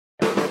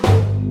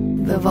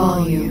The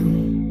volume.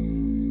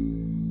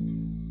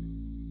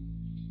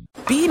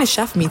 Being a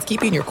chef means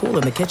keeping your cool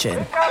in the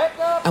kitchen.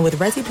 And with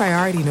Resi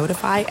Priority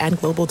Notify and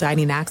Global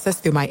Dining Access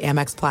through my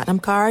Amex Platinum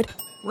card,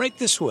 right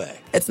this way.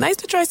 It's nice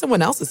to try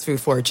someone else's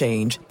food for a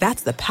change.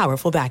 That's the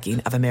powerful backing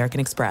of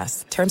American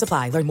Express. Terms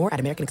apply. Learn more at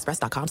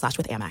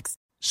americanexpress.com/withAmex.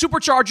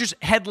 Superchargers,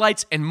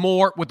 headlights, and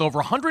more. With over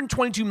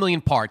 122 million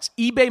parts,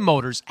 eBay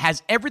Motors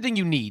has everything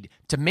you need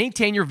to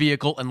maintain your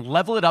vehicle and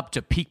level it up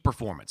to peak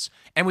performance.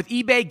 And with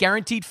eBay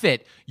Guaranteed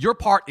Fit, your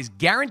part is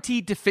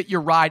guaranteed to fit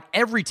your ride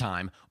every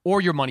time or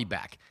your money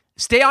back.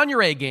 Stay on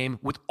your A game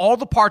with all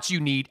the parts you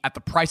need at the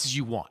prices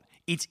you want.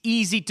 It's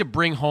easy to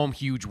bring home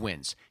huge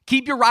wins.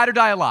 Keep your ride or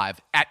die alive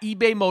at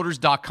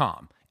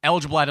ebaymotors.com.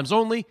 Eligible items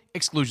only.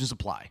 Exclusions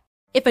apply.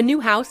 If a new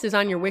house is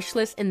on your wish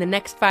list in the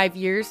next 5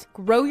 years,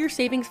 grow your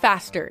savings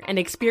faster and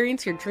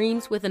experience your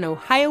dreams with an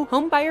Ohio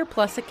Homebuyer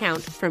Plus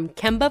account from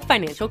Kemba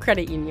Financial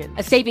Credit Union.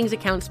 A savings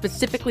account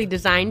specifically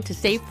designed to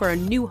save for a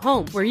new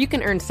home, where you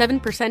can earn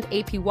 7%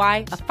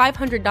 APY, a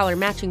 $500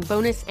 matching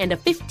bonus, and a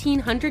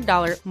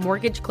 $1,500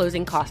 mortgage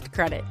closing cost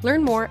credit.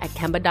 Learn more at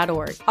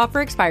Kemba.org. Offer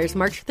expires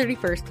March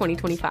 31st,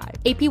 2025.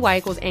 APY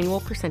equals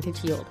annual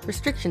percentage yield.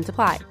 Restrictions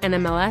apply.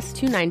 NMLS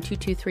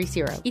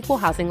 292230. Equal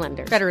housing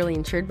lender. Federally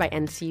insured by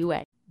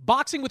NCUA.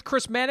 Boxing with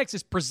Chris Mannix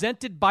is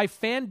presented by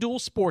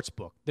FanDuel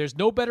Sportsbook. There's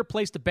no better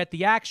place to bet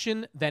the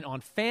action than on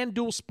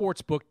FanDuel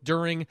Sportsbook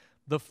during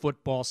the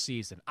football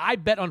season. I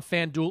bet on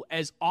FanDuel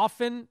as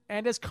often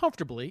and as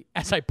comfortably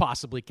as I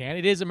possibly can.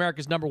 It is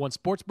America's #1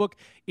 sportsbook.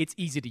 It's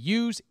easy to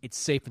use. It's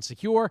safe and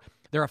secure.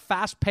 There are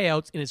fast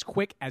payouts in as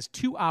quick as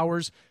 2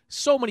 hours.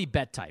 So many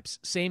bet types.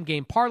 Same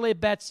game parlay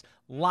bets,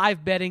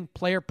 live betting,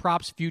 player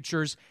props,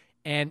 futures,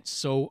 and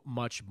so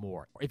much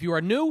more. If you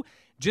are new,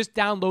 just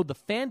download the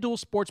FanDuel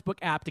Sportsbook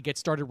app to get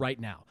started right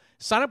now.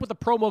 Sign up with the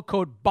promo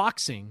code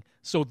BOXING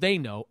so they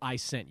know I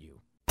sent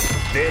you.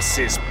 This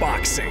is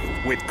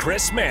Boxing with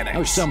Chris Mannix.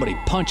 Oh, somebody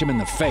punch him in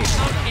the face.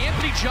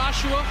 Anthony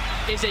Joshua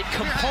is a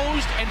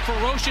composed and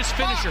ferocious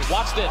finisher.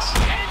 Watch this.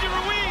 Andy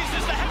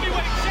Ruiz is the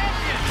heavyweight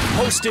champion.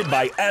 Hosted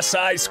by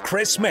SI's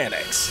Chris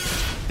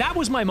Mannix. That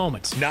was my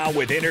moment. Now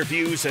with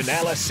interviews,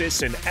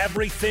 analysis, and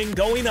everything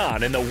going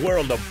on in the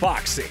world of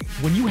boxing.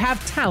 When you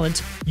have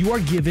talent, you are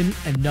given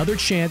another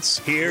chance.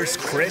 Here's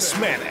Chris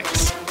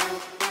Mannix.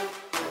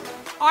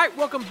 All right,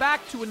 welcome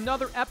back to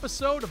another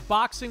episode of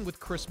Boxing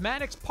with Chris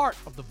Mannix, part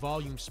of the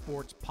Volume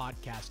Sports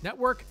Podcast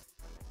Network.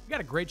 We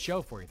got a great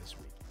show for you this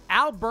week.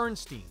 Al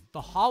Bernstein,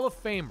 the Hall of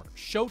Famer,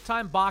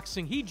 Showtime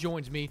Boxing, he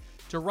joins me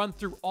to run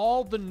through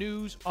all the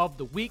news of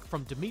the week,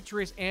 from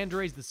Demetrius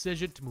Andre's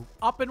decision to move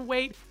up in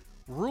weight,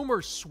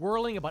 rumors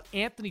swirling about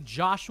Anthony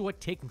Joshua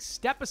taking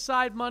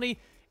step-aside money,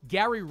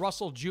 Gary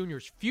Russell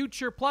Jr.'s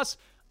future. Plus,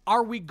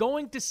 are we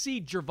going to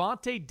see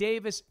Gervonta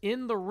Davis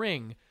in the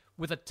ring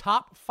with a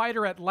top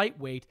fighter at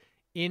lightweight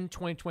in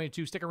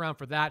 2022? Stick around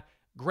for that.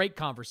 Great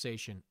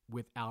conversation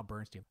with Al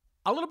Bernstein.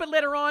 A little bit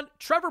later on,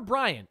 Trevor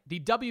Bryan, the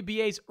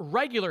WBA's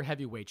regular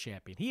heavyweight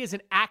champion. He is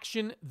in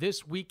action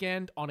this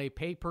weekend on a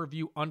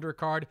pay-per-view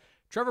undercard.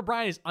 Trevor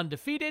Bryan is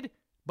undefeated,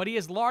 but he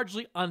is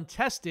largely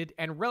untested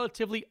and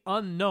relatively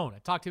unknown. I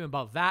talked to him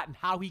about that and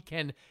how he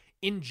can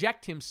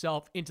inject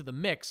himself into the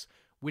mix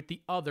with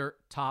the other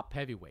top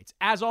heavyweights.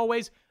 As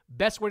always,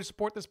 best way to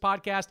support this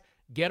podcast,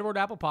 get over to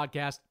Apple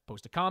Podcast,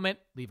 post a comment,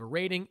 leave a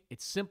rating.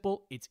 It's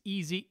simple, it's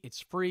easy,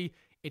 it's free.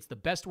 It's the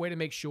best way to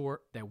make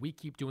sure that we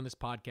keep doing this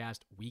podcast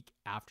week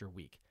after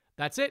week.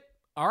 That's it.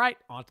 All right,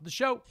 on to the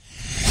show.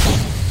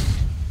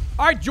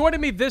 All right,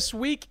 joining me this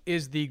week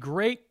is the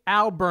great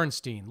Al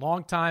Bernstein,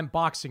 longtime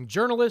boxing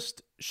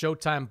journalist,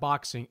 Showtime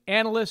boxing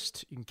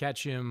analyst. You can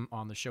catch him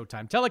on the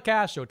Showtime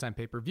telecast, Showtime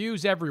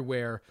pay-per-views,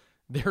 everywhere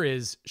there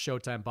is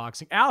Showtime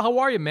boxing. Al, how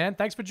are you, man?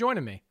 Thanks for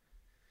joining me.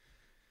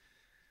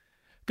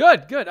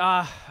 Good.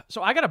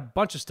 So I got a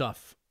bunch of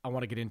stuff I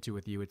want to get into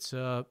with you. It's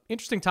an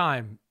interesting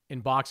time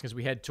in boxing as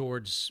we head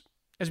towards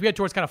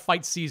kind of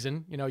fight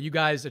season. You know, you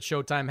guys at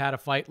Showtime had a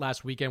fight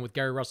last weekend with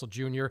Gary Russell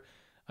Jr.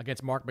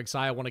 against Mark Magsayo.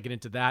 I want to get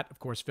into that. Of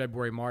course,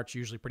 February, March,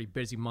 usually pretty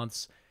busy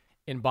months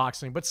in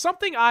boxing. But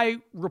something I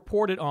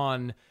reported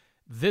on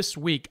this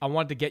week, I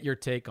wanted to get your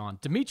take on.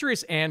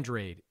 Demetrius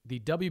Andrade, the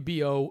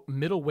WBO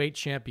middleweight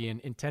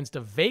champion, intends to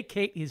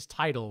vacate his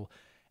title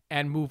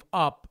and move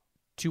up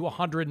to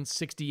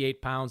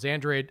 168 pounds.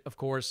 Andrade, of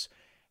course,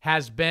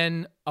 has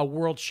been a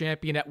world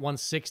champion at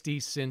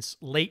 160 since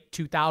late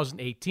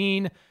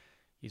 2018.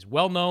 He's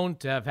well known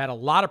to have had a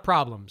lot of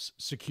problems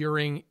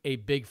securing a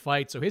big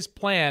fight. So his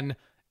plan,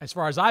 as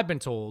far as I've been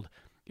told,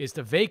 is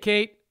to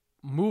vacate,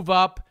 move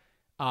up.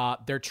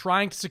 They're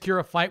trying to secure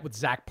a fight with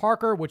Zach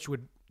Parker,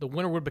 the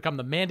winner would become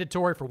the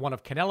mandatory for one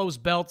of Canelo's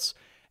belts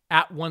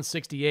at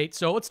 168.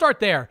 So let's start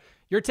there.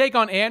 Your take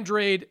on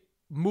Andrade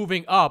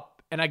moving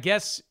up, and I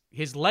guess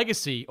his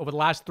legacy over the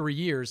last 3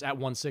 years at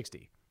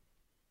 160.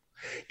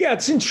 Yeah,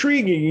 it's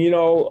intriguing. You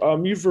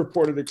know, you've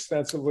reported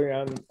extensively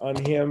on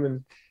him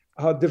and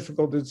how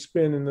difficult it's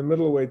been in the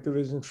middleweight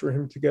division for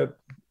him to get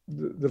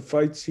the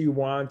fights he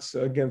wants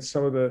against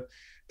some of the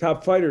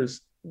top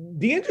fighters.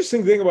 the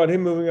interesting thing about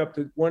him moving up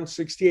to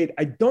 168,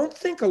 I don't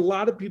think a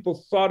lot of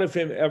people thought of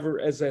him ever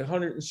as a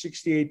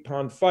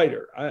 168-pound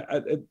fighter.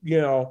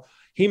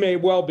 He may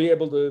well be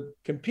able to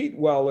compete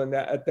well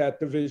at that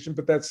division,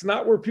 but that's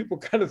not where people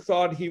kind of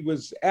thought he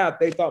was at.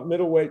 They thought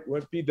middleweight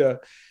would be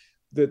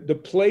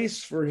the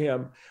place for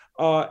him.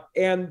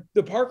 And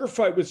the Parker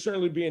fight would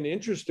certainly be an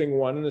interesting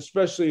one, and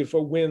especially if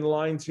a win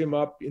lines him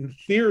up in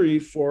theory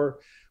for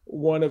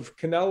one of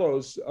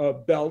Canelo's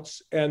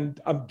belts. And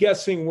I'm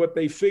guessing what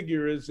they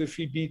figure is if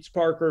he beats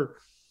Parker,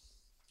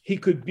 he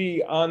could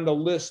be on the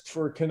list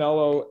for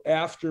Canelo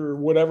after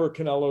whatever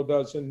Canelo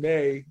does in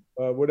May,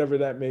 whatever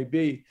that may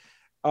be.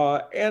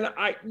 And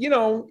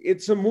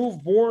it's a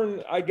move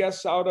born, I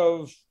guess, out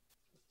of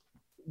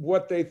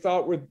what they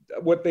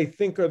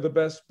think are the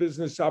best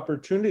business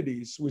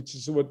opportunities, which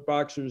is what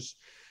boxers,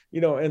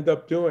 end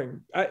up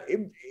doing.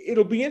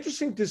 It'll be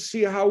interesting to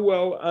see how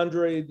well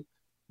Andrade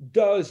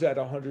does at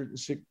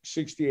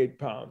 168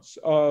 pounds.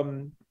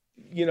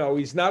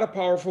 He's not a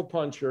powerful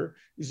puncher.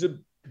 He's a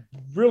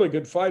really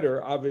good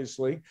fighter,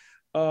 obviously,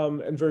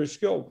 and very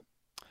skilled.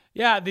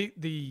 Yeah,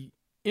 the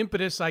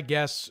impetus, I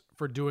guess,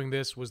 for doing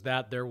this was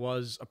that there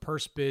was a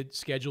purse bid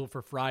scheduled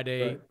for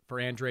Friday for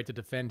Andrade to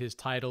defend his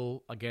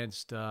title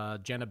against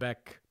Janabek.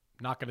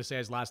 Not going to say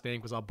his last name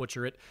because I'll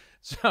butcher it.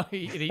 So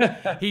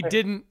he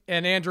didn't,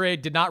 and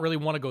Andrade did not really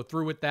want to go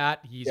through with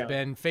that. He's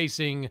been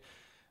facing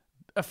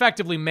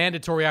effectively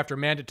mandatory after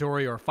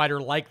mandatory or a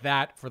fighter like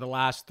that for the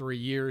last 3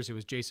 years. It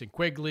was Jason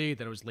Quigley,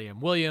 then it was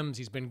Liam Williams.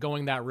 He's been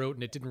going that route,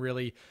 and it didn't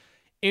really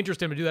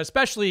interest him to do that,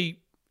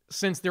 especially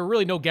since there were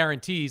really no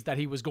guarantees that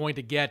he was going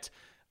to get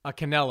a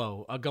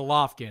Canelo, a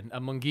Golovkin, a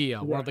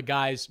Munguia, one of the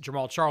guys,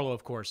 Jamal Charlo,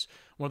 of course,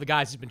 one of the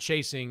guys he's been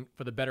chasing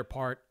for the better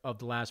part of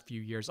the last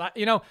few years.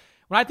 When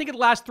I think of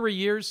the last 3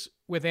 years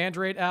with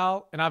Andrade,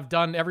 Al, and I've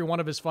done every one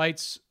of his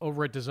fights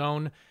over at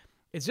DAZN,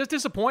 it's just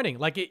disappointing.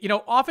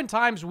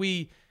 Oftentimes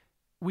we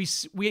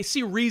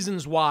see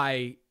reasons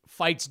why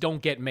fights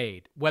don't get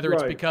made, whether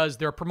it's because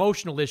there are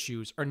promotional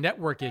issues or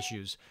network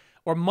issues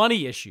or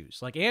money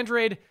issues. Like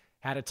Andrade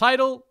had a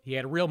title, he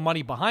had real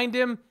money behind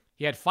him,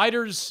 he had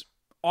fighters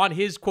on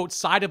his, quote,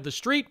 side of the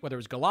street, whether it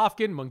was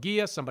Golovkin,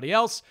 Munguia, somebody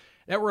else,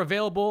 that were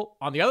available.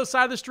 On the other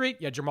side of the street,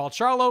 you had Jamal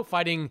Charlo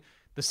fighting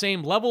the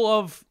same level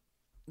of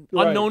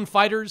unknown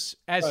fighters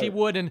as he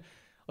would. And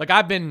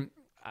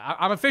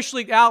I'm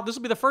officially, Al, this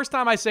will be the first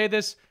time I say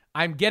this,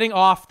 I'm getting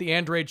off the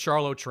Andrade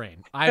Charlo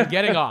train. I'm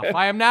getting off.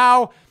 I am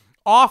now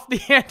off the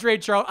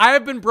Andrade Charlo. I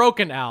have been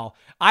broken, Al.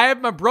 I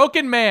am a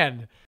broken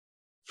man.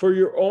 For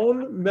your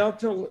own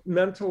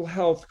mental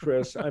health,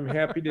 Chris, I'm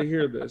happy to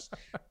hear this.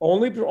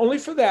 Only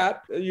for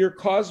that. Your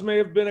cause may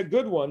have been a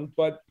good one,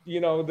 but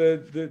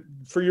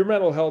for your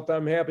mental health,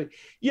 I'm happy.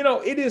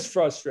 It is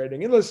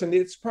frustrating. And listen,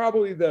 it's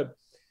probably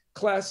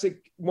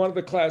one of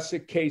the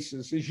classic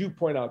cases, as you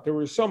point out. There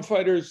were some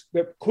fighters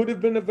that could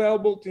have been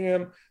available to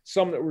him,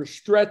 some that were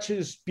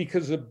stretches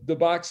because of the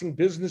boxing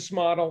business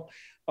model.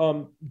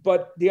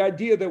 But the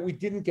idea that we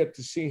didn't get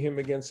to see him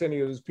against any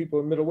of those people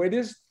in middleweight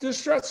is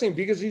distressing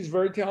because he's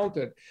very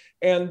talented.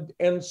 And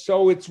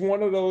so it's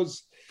one of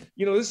those,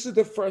 this is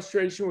the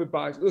frustration with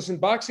boxing. Listen,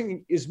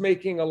 boxing is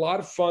making a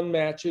lot of fun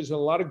matches and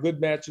a lot of good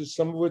matches,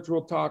 some of which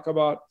we'll talk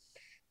about.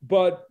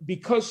 But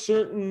because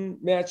certain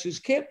matches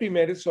can't be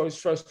made, it's always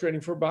frustrating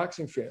for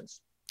boxing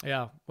fans.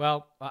 Yeah,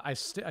 well, I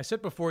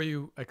sit before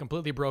you a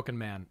completely broken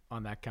man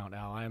on that count,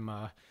 Al. I'm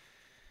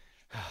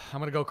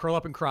going to go curl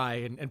up and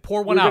cry and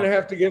pour one out. We're going to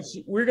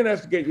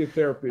have to get you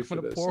therapy for this.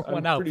 I'm going to pour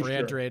one out for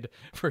Andrade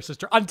versus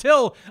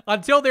until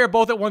they're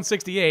both at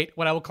 168,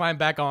 when I will climb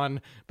back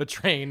on the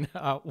train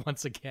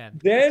once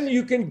again. Then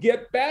you can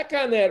get back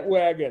on that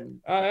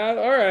wagon.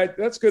 All right,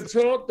 that's good.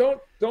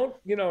 So don't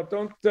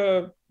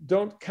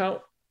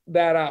count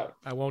that out.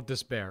 I won't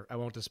despair.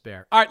 All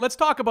right, let's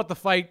talk about the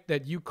fight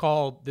that you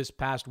called this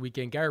past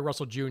weekend. Gary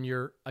Russell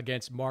Jr.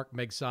 against Mark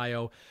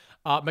Magsayo.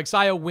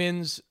 Magsayo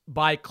wins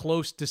by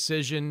close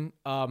decision.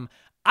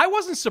 I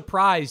wasn't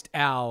surprised,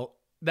 Al,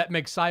 that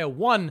Magsayo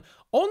won,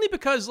 only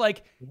because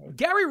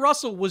Gary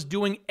Russell was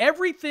doing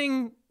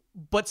everything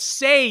but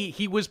say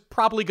he was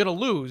probably going to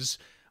lose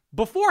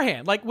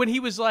beforehand. When he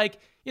was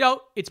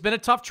it's been a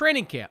tough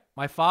training camp.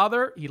 My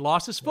father, he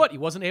lost his foot. He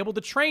wasn't able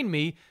to train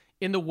me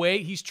in the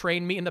way he's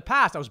trained me in the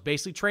past. I was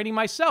basically training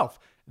myself.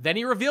 Then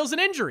he reveals an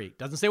injury.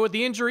 Doesn't say what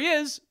the injury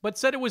is, but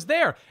said it was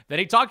there. Then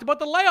he talked about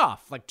the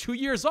layoff, 2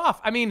 years off.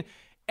 I mean,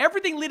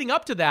 everything leading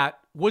up to that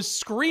was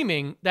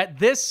screaming that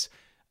this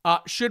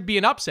should be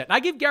an upset. And I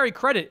give Gary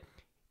credit.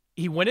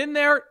 He went in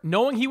there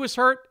knowing he was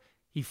hurt.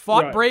 He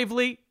fought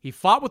bravely. He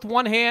fought with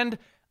one hand.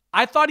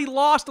 I thought he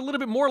lost a little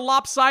bit more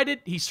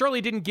lopsided. He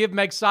certainly didn't give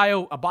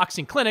Magsayo a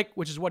boxing clinic,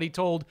 which is what he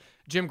told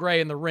Jim Gray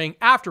in the ring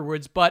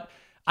afterwards. But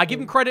I give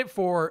him credit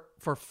for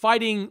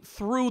fighting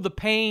through the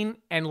pain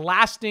and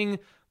lasting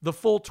the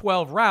full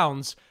 12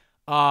 rounds,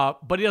 but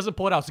he doesn't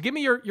pull it out. So give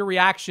me your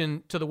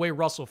reaction to the way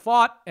Russell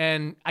fought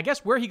and I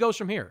guess where he goes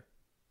from here.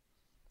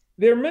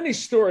 There are many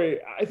stories.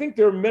 I think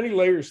there are many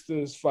layers to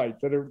this fight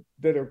that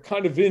are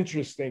kind of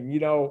interesting.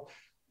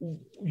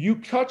 You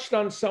touched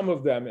on some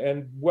of them,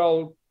 and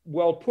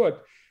well put.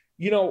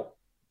 It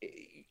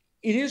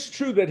is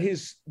true that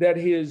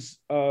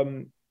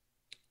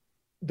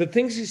the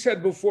things he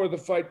said before the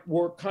fight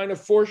were kind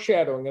of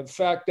foreshadowing of the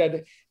fact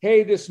that,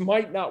 hey, this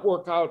might not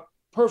work out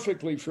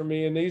perfectly for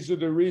me, and these are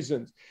the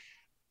reasons.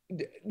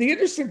 The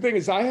interesting thing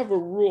is I have a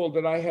rule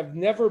that I have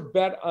never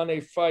bet on a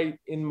fight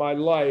in my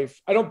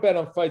life. I don't bet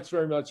on fights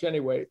very much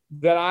anyway,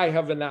 that I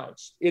have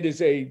announced. It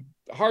is a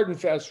hard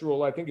and fast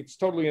rule. I think it's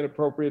totally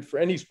inappropriate for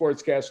any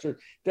sportscaster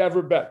to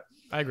ever bet.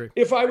 I agree.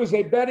 If I was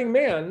a betting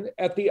man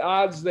at the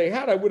odds they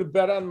had, I would have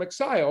bet on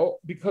Magsayo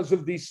because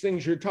of these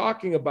things you're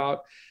talking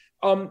about.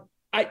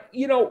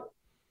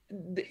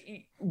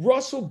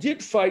 Russell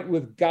did fight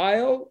with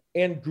guile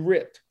and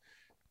grit.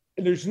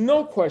 And there's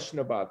no question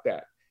about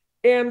that.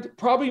 And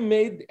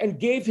probably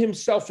gave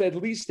himself at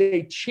least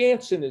a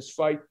chance in his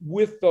fight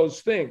with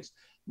those things.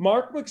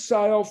 Mark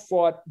Magsayo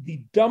fought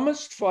the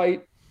dumbest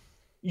fight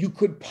you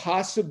could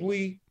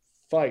possibly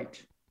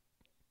fight.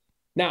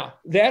 Now,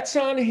 that's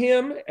on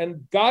him,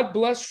 and God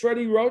bless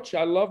Freddie Roach.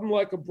 I love him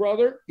like a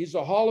brother. He's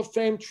a Hall of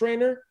Fame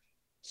trainer.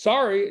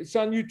 Sorry, it's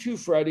on you too,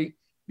 Freddie,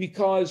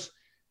 because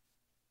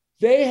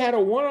they had a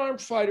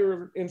one-armed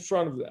fighter in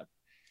front of them.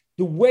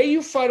 The way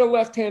you fight a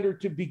left-hander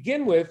to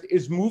begin with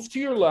is move to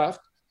your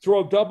left,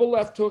 throw double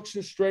left hooks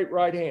and straight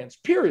right hands,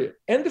 period.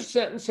 End of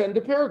sentence, end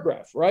of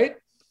paragraph, right?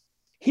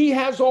 He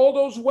has all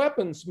those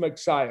weapons,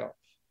 Magsayo.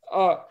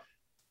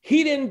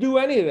 He didn't do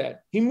any of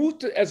that. He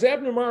moved to, as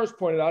Abner Mares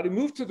pointed out, he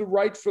moved to the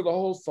right for the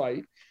whole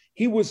fight.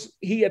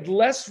 He had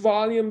less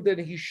volume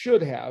than he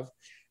should have.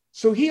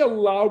 So he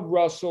allowed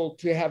Russell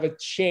to have a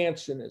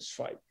chance in his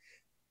fight.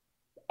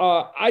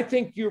 I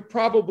think you're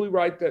probably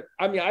right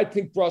I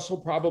think Russell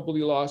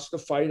probably lost the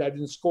fight. I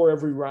didn't score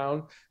every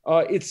round.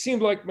 It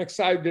seemed like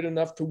Magsayo did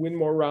enough to win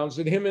more rounds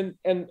than him.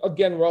 And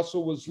again,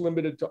 Russell was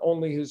limited to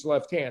only his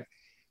left hand.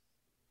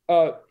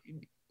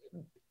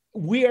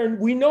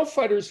 We know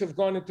fighters have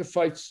gone into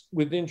fights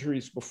with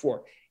injuries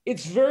before.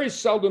 It's very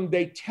seldom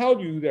they tell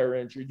you they're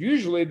injured.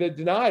 Usually they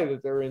deny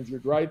that they're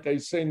injured, right? They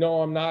say,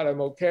 no, I'm not,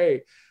 I'm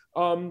okay.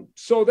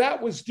 So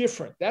that was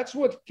different. That's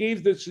what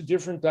gave this a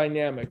different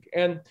dynamic.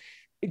 And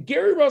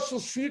Gary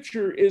Russell's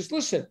future is,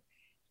 listen,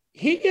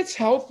 he gets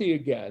healthy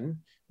again.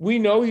 We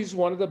know he's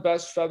one of the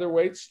best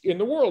featherweights in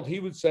the world. He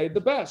would say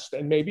the best,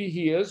 and maybe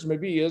he is,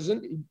 maybe he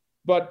isn't.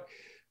 But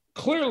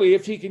clearly,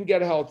 if he can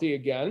get healthy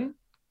again,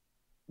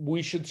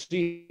 we should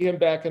see him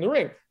back in the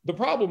ring. The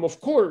problem,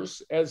 of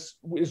course, as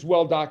is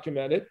well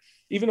documented,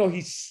 even though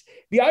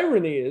the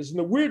irony is, and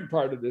the weird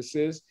part of this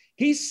is,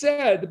 he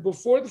said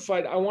before the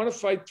fight, I want to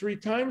fight 3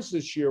 times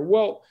this year.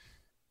 Well,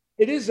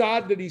 it is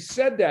odd that he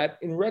said that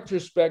in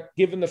retrospect,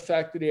 given the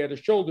fact that he had a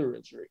shoulder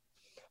injury.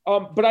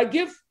 But I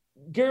give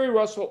Gary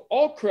Russell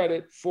all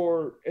credit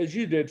for, as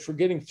you did, for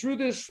getting through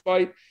this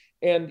fight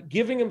and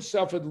giving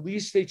himself at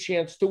least a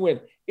chance to win.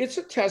 It's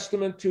a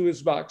testament to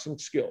his boxing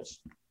skills.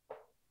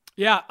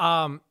 Yeah.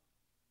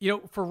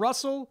 For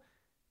Russell,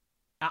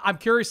 I'm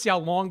curious to see how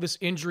long this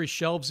injury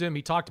shelves him.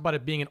 He talked about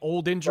it being an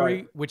old injury,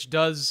 right, which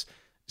does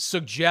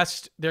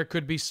suggest there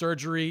could be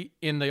surgery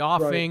in the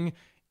offing. Right.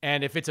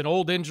 And if it's an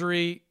old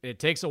injury, it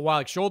takes a while.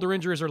 Like shoulder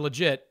injuries are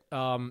legit.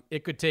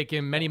 It could take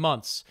him many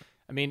months.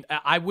 I mean,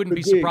 I wouldn't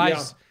be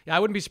surprised. Yeah. I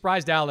wouldn't be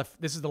surprised, Al, if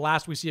this is the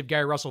last we see of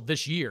Gary Russell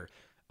this year.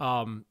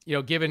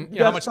 Given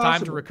how much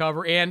time to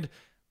recover and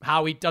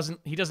how he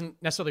doesn't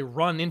necessarily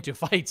run into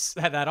fights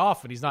that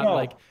often. He's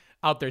not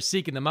out there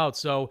seeking them out.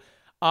 So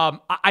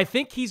I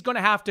think he's going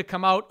to have to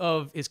come out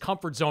of his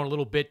comfort zone a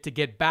little bit to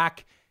get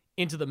back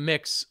into the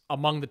mix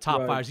among the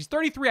top fighters. He's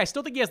 33. I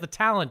still think he has the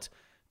talent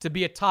to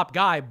be a top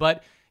guy,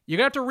 but you're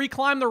going to have to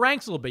reclimb the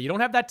ranks a little bit. You don't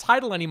have that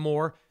title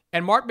anymore,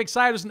 and Mark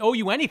Magsayo doesn't owe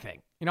you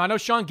anything. I know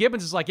Sean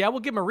Gibbons is like, yeah, we'll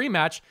give him a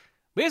rematch,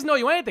 but he doesn't owe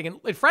you anything.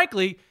 And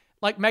frankly,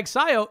 like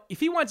Magsayo, if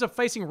he winds up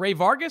facing Ray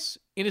Vargas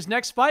in his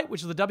next fight,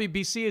 which the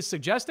WBC is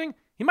suggesting,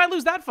 he might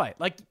lose that fight.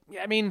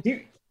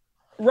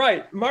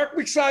 Right. Mark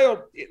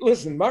Magsayo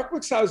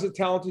is a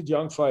talented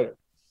young fighter,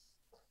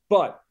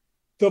 but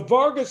the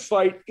Vargas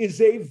fight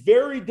is a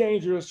very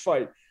dangerous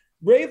fight.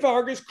 Ray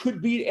Vargas could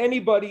beat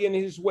anybody in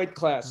his weight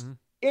class,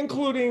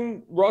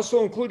 including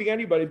Russell, including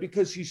anybody,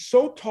 because he's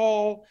so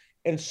tall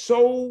and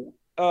so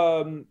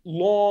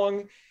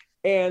long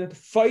and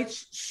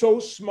fights so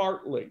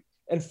smartly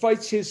and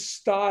fights his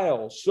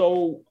style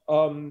so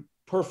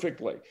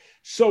perfectly.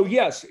 So,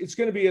 yes, it's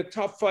going to be a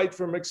tough fight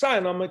for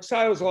Magsayo. Now,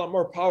 Magsayo is a lot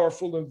more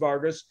powerful than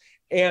Vargas,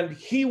 and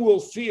he will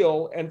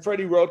feel, and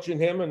Freddie Roach and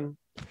him, and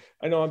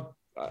I know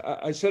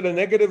I said a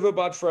negative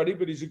about Freddie,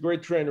 but he's a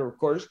great trainer, of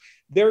course.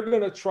 They're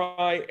going to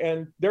try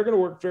and they're going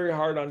to work very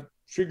hard on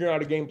figuring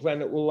out a game plan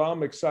that will allow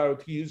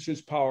Magsayo to use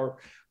his power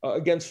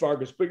against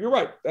Vargas. But you're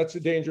right. That's a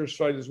dangerous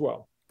fight as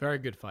well. Very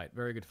good fight.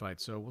 Very good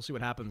fight. So we'll see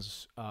what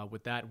happens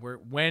with that,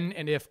 when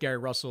and if Gary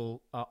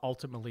Russell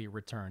ultimately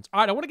returns. All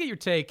right, I want to get your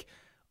take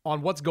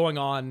on what's going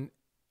on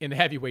in the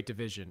heavyweight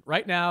division.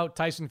 Right now,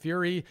 Tyson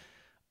Fury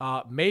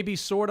maybe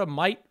sort of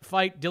might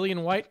fight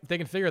Dillian White if they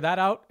can figure that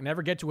out and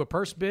never get to a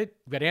purse bid.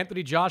 We've got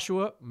Anthony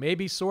Joshua,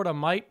 maybe sort of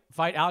might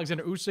fight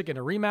Alexander Usyk in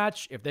a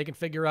rematch if they can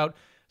figure out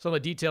some of the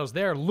details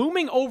there.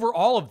 Looming over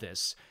all of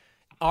this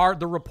are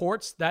the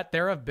reports that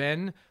there have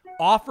been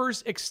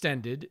offers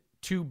extended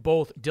to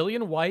both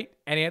Dillian Whyte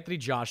and Anthony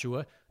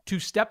Joshua to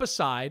step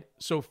aside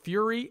so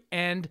Fury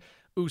and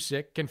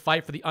Usyk can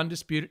fight for the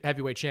undisputed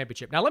heavyweight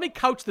championship. Now, let me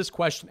couch this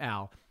question,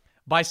 Al,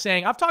 by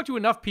saying I've talked to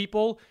enough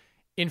people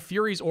in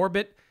Fury's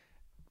orbit.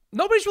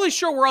 Nobody's really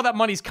sure where all that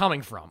money's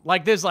coming from.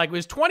 There's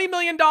 $20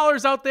 million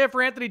out there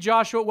for Anthony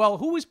Joshua. Well,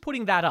 who is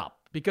putting that up?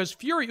 Because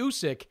Fury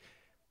Usyk,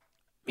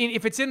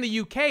 if it's in the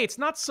UK, it's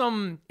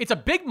a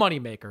big money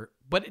maker,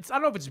 but I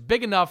don't know if it's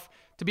big enough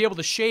to be able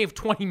to shave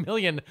 $20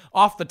 million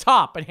off the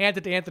top and hand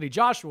it to Anthony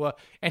Joshua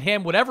and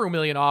hand whatever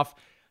million off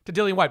to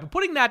Dillian Whyte. But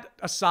putting that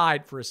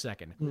aside for a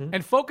second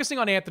and focusing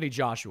on Anthony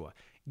Joshua,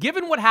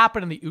 given what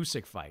happened in the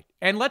Usyk fight,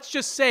 and let's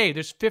just say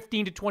there's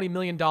 $15 to $20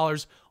 million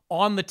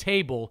on the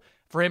table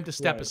for him to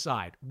step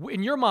aside.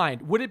 In your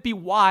mind, would it be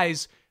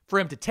wise for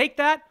him to take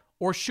that,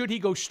 or should he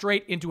go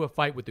straight into a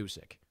fight with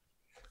Usyk?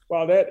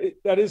 Well,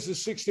 that is the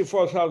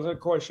 $64,000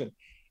 question.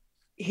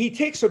 He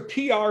takes a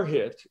PR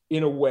hit,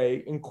 in a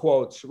way, in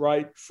quotes,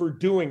 right, for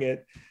doing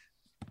it.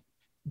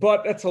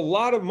 But that's a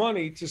lot of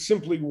money to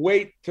simply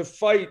wait to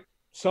fight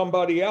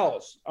somebody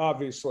else,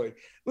 obviously.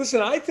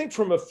 Listen, I think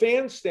from a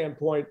fan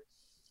standpoint,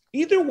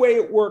 either way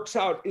it works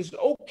out is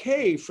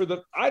okay for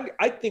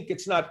I think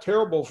it's not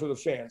terrible for the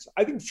fans.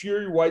 I think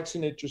Fury White's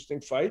an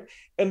interesting fight.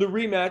 And the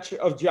rematch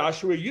of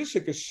Joshua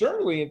Usyk is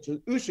certainly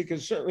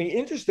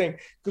interesting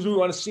because we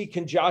want to see,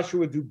 can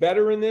Joshua do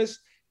better in this?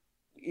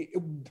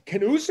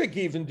 Can Usyk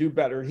even do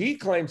better? He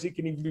claims he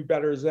can even do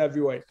better as a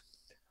heavyweight.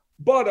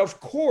 But of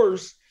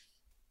course,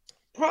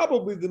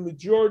 probably the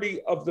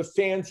majority of the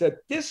fans at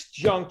this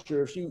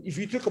juncture, if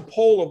you took a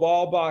poll of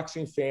all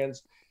boxing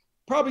fans,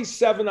 probably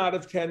 7 out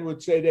of 10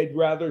 would say they'd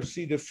rather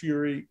see the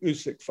Fury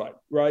Usyk fight,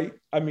 right?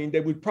 I mean,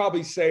 they would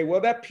probably say,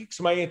 well, that piques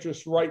my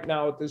interest right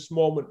now at this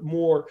moment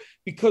more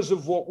because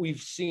of what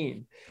we've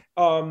seen.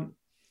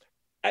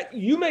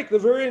 You make the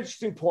very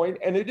interesting point,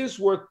 and it is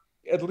worth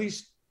at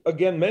least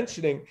again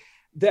mentioning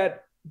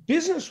that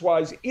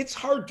business-wise, it's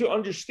hard to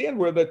understand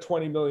where that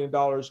 $20 million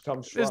comes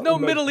from. There's no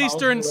Middle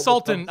Eastern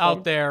sultan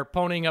out there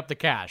ponying up the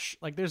cash.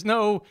 There's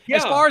no,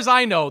 as far as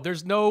I know,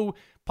 there's no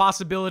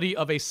possibility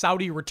of a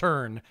Saudi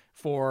return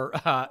for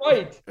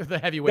the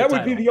heavyweight That would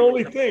title. be the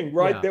only thing,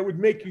 right? Yeah. That would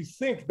make you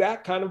think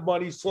that kind of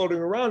money's floating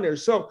around there.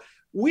 So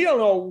we don't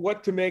know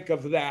what to make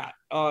of that.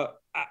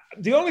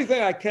 The only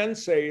thing I can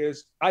say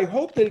is I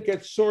hope that it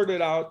gets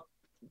sorted out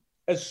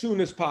as soon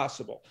as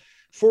possible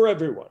for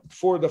everyone,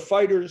 for the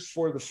fighters,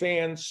 for the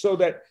fans, so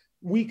that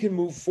we can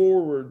move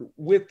forward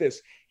with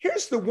this.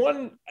 Here's the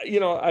one,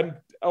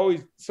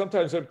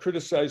 sometimes I'm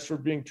criticized for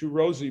being too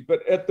rosy,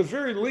 but at the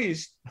very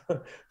least,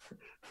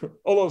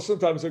 although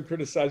sometimes I'm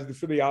criticized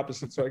for the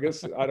opposite, so I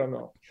guess, I don't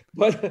know.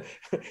 But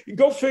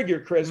go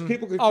figure, Chris.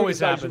 People can always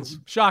happens.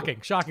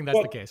 Shocking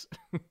that's the case.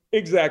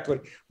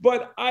 Exactly.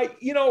 But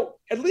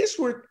at least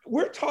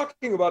we're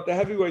talking about the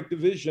heavyweight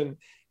division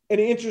and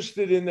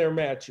interested in their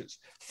matches.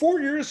 4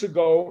 years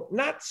ago,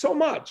 not so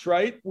much,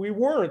 right? We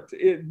weren't,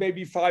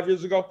 maybe 5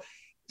 years ago.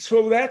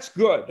 So that's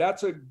good.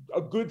 That's a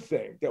good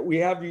thing that we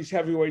have these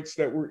heavyweights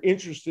that we're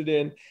interested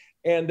in,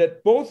 and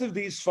that both of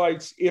these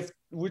fights, if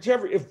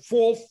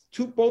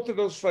both of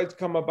those fights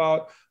come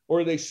about,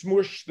 or they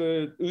smush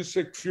the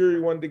Usyk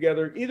Fury one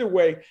together, either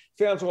way,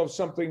 fans will have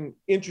something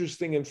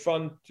interesting and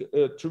fun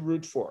to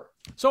root for.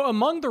 So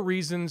among the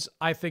reasons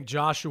I think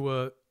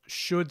Joshua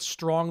should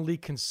strongly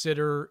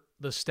consider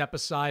the step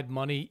aside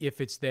money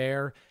if it's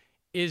there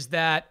is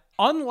that,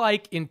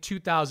 unlike in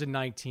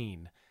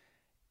 2019,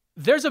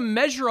 there's a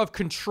measure of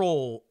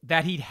control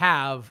that he'd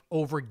have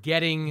over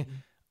getting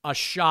a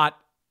shot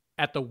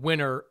at the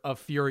winner of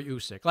Fury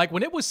Usyk.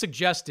 When it was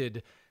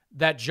suggested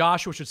that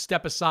Joshua should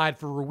step aside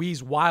for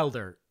Ruiz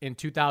Wilder in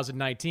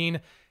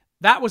 2019,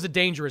 that was a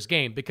dangerous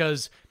game,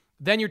 because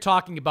then you're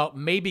talking about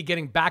maybe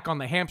getting back on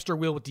the hamster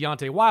wheel with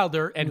Deontay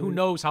Wilder, and who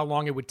knows how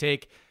long it would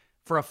take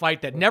for a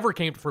fight that never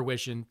came to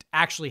fruition to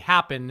actually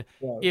happen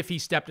if he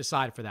stepped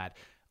aside for that.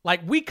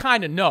 We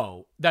kind of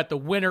know that the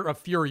winner of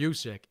Fury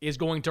Usyk is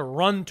going to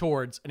run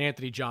towards an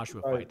Anthony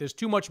Joshua fight. There's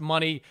too much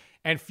money,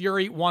 and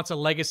Fury wants a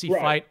legacy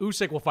fight.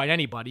 Usyk will fight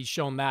anybody. He's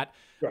shown that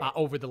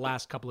over the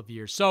last couple of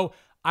years. So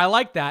I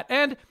like that.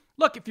 And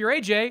look, if you're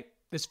AJ,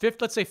 let's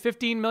say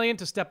 $15 million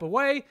to step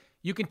away,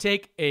 you can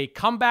take a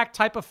comeback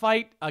type of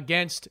fight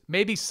against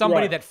maybe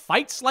somebody that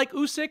fights like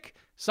Usyk,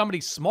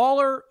 somebody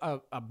smaller,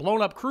 a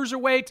blown-up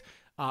cruiserweight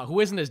who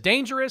isn't as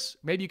dangerous.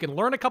 Maybe you can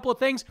learn a couple of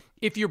things.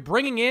 If you're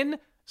bringing in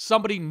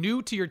somebody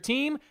new to your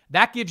team,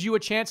 that gives you a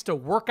chance to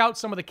work out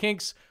some of the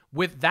kinks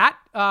with that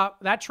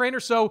trainer.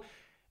 So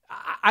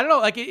I don't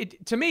know.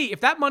 To me, if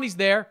that money's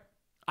there,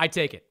 I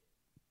take it.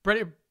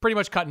 Pretty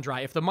much cut and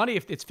dry. If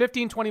it's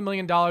 $15, $20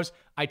 million,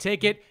 I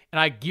take it, and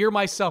I gear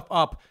myself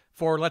up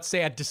for, let's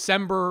say, a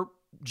December,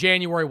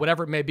 January,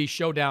 whatever it may be,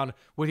 showdown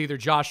with either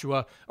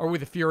Joshua or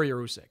with Fury or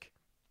Usyk.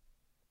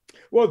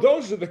 Well,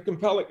 those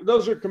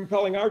are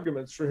compelling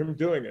arguments for him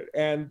doing it.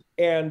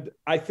 And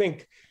I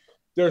think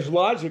there's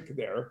logic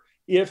there.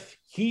 If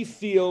he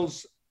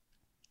feels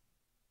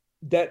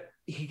that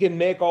he can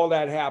make all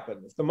that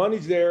happen. If the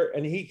money's there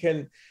and he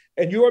can,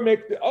 and you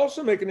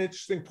also make an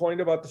interesting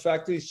point about the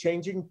fact that he's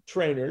changing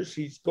trainers.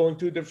 He's going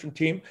to a different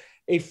team.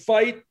 A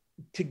fight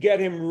to get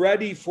him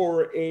ready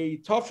for a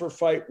tougher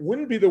fight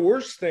wouldn't be the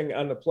worst thing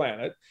on the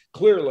planet,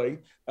 clearly.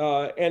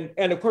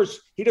 And of course,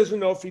 he doesn't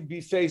know if he'd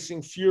be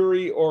facing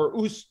Fury or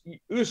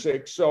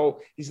Usyk, so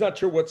he's not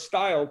sure what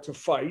style to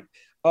fight,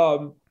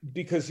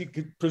 because he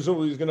could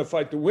presumably he's going to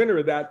fight the winner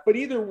of that. But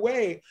either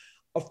way,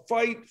 a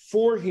fight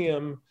for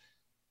him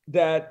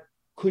that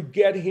could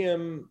get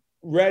him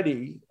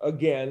ready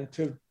again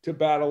to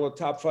battle a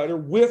top fighter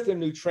with a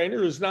new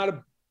trainer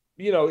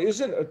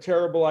isn't a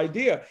terrible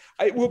idea.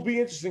 It will be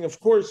interesting. Of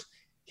course,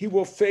 he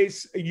will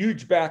face a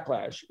huge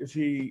backlash if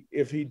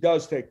he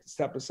does take the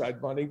step aside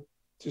money,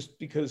 just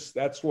because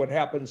that's what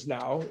happens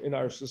now in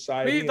our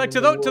society. Like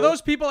to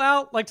those people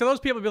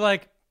be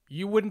like,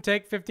 you wouldn't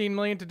take $15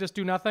 million to just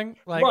do nothing?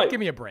 Like, right. Give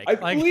me a break.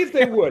 I believe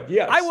they would.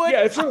 Yes, I would.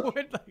 Yeah, I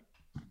would.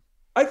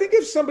 I think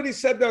if somebody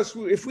said to us,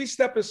 if we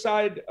step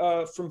aside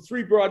from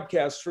 3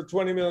 broadcasts for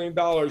 $20 million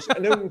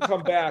and then we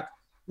come back,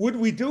 would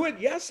we do it?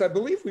 Yes, I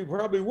believe we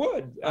probably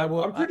would.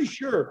 I'm pretty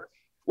sure.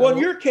 Well, in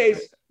your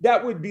case,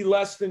 that would be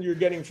less than you're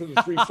getting for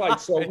the 3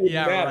 fights, so it wouldn't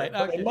matter. Right.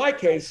 Okay. In my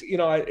case,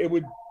 it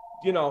would,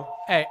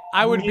 Hey,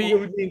 it would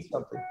mean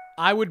something.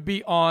 I would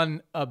be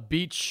on a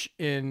beach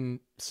in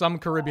some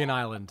Caribbean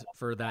island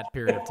for that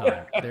period of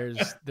time.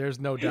 There's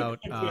no doubt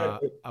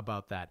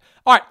about that.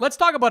 All right, let's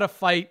talk about a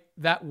fight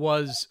that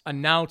was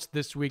announced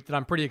this week that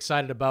I'm pretty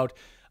excited about.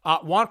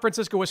 Juan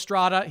Francisco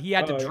Estrada, he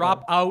had to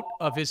drop out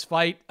of his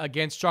fight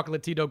against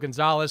Chocolatito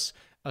Gonzalez.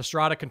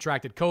 Estrada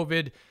contracted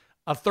COVID.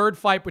 A third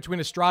fight between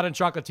Estrada and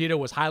Chocolatito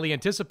was highly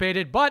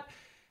anticipated, but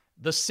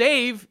the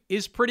save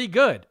is pretty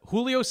good.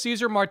 Julio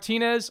Cesar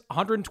Martinez,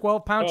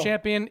 112-pound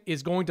champion,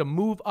 is going to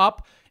move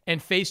up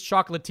and face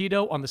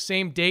Chocolatito on the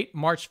same date,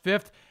 March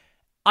 5th.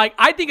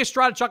 I think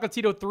Estrada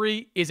Chocolatito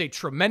 3 is a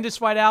tremendous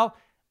fight, Al.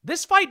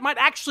 This fight might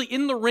actually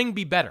in the ring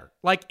be better.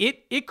 Like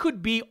it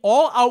could be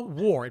all-out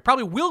war. It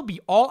probably will be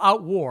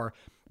all-out war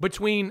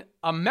between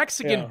a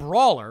Mexican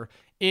brawler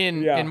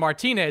in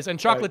Martinez and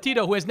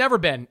Chocolatito, who has never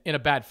been in a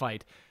bad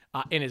fight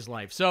in his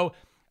life. So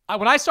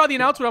when I saw the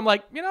announcement, I'm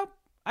like,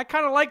 I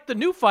kind of like the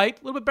new fight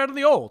a little bit better than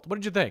the old. What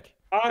did you think?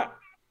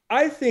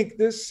 I think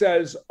this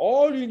says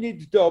all you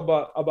need to know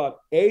about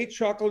A,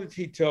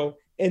 Chocolatito,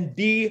 and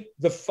B,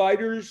 the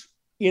fighters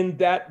in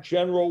that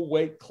general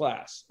weight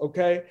class,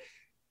 okay?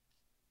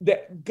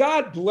 That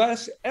God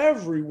bless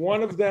every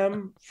one of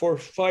them for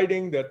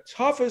fighting the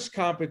toughest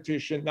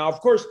competition. Now, of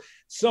course,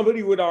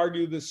 somebody would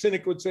argue, the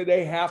cynic would say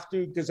they have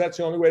to because that's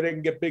the only way they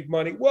can get big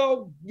money.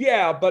 Well,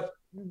 yeah, but,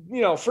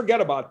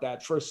 forget about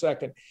that for a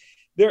second.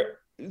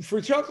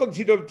 For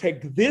Chocolatito to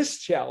take this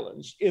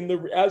challenge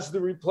as the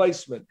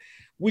replacement,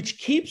 which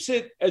keeps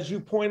it, as you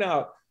point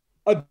out,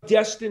 a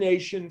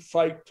destination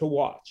fight to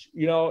watch.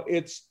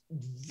 It's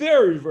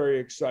very, very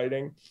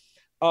exciting.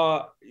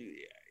 As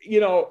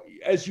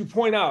you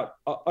point out,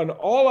 an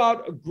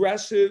all-out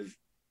aggressive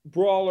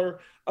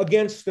brawler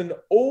against an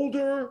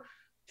older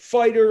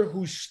fighter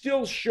who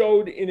still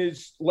showed in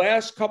his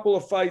last couple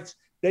of fights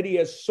that he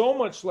has so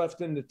much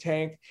left in the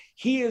tank.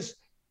 He is,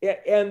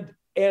 and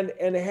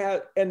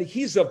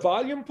he's a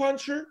volume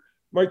puncher.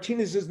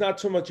 Martinez is not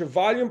so much a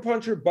volume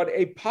puncher, but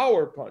a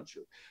power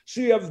puncher.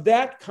 So you have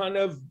that kind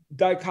of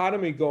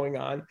dichotomy going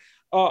on.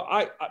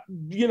 I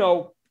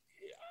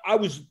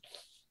was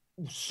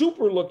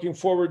super looking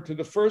forward to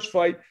the first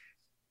fight.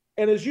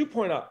 And as you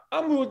point out,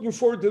 I'm looking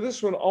forward to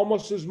this one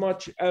almost as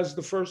much as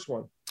the first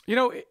one.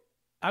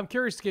 I'm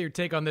curious to get your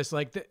take on this.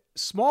 Like the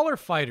smaller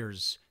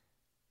fighters,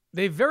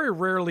 they very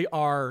rarely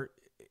are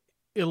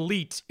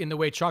elite in the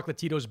way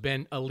Chocolatito's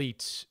been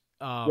elite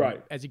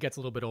as he gets a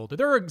little bit older.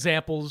 There are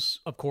examples,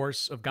 of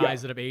course, of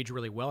guys that have aged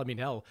really well. I mean,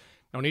 hell,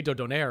 Nonito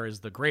Donaire is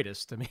the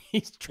greatest. I mean,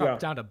 he's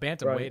dropped down to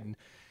bantamweight and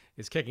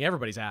is kicking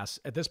everybody's ass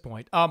at this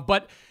point.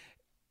 But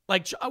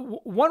like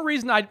one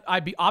reason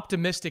I'd be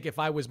optimistic if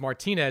I was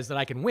Martinez that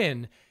I can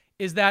win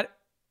is that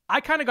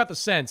I kind of got the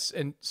sense,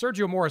 and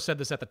Sergio Mora said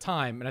this at the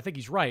time, and I think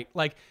he's right,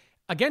 like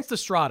against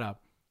Estrada,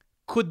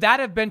 could that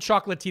have been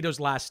Chocolatito's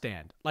last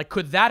stand? Like,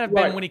 could that have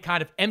been when he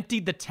kind of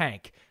emptied the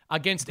tank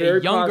against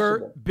a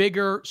younger,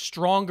 bigger,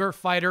 stronger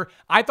fighter?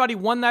 I thought he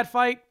won that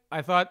fight.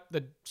 I thought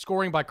the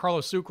scoring by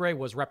Carlos Sucre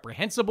was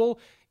reprehensible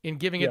in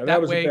giving it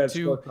that way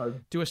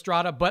to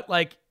Estrada. But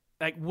like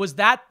was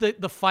that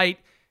the fight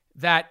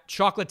that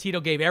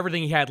Chocolatito gave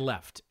everything he had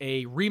left?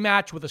 A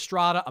rematch with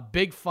Estrada, a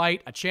big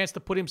fight, a chance to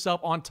put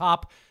himself on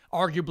top,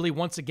 arguably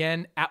once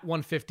again at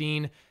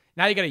 115.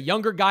 Now you got a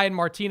younger guy in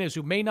Martinez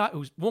who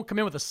won't come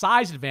in with a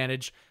size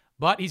advantage,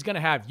 but he's going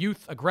to have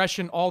youth,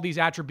 aggression, all these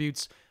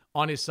attributes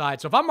on his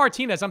side. So if I'm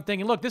Martinez, I'm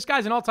thinking, look, this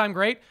guy's an all-time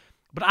great,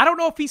 but I don't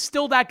know if he's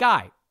still that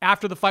guy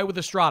after the fight with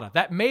Estrada.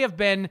 That may have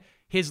been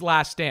his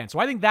last stand. So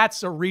I think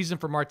that's a reason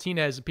for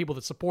Martinez and people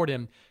that support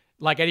him,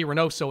 like Eddie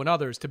Reynoso and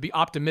others, to be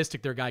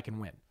optimistic their guy can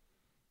win.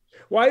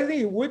 Well, I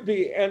think it would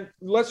be. And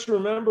let's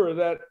remember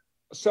that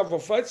several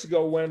fights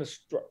ago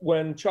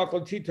when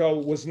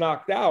Chocolatito was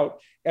knocked out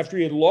after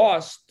he had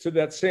lost to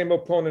that same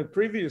opponent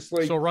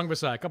previously. So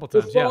Rungvisai a couple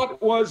times, the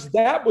thought was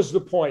that was the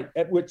point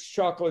at which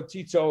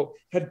Chocolatito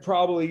had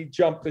probably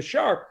jumped the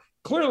shark.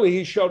 Clearly,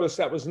 he showed us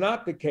that was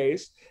not the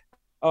case.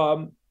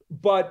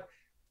 But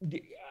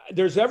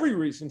there's every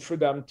reason for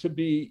them to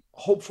be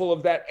hopeful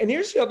of that. And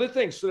here's the other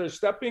thing. So they're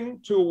stepping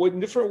to a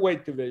different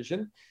weight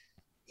division.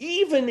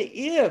 Even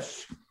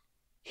if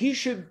he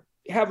should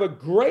have a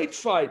great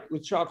fight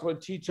with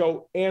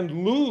Chocolatito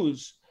and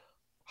lose,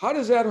 how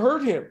does that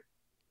hurt him?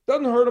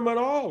 Doesn't hurt him at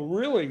all,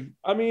 really.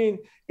 I mean,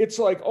 it's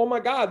like, oh my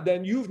God,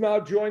 then you've now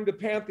joined the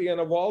pantheon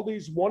of all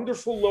these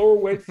wonderful lower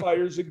weight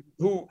fighters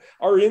who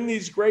are in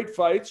these great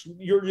fights.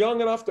 You're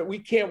young enough that we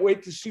can't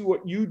wait to see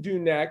what you do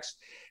next.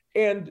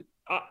 And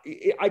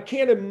I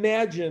can't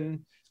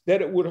imagine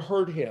that it would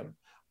hurt him.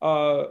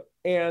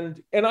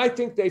 And I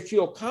think they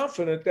feel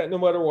confident that no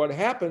matter what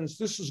happens,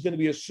 this is going to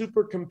be a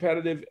super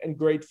competitive and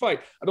great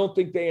fight. I don't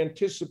think they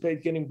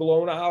anticipate getting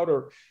blown out,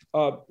 or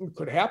it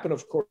could happen,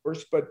 of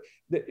course, but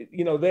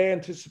they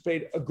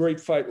anticipate a great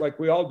fight like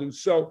we all do.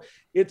 So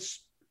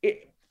this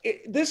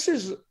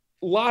is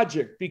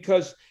logic,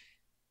 because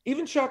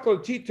even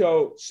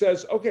Chocolatito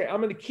says, okay,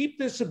 I'm going to keep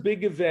this a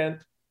big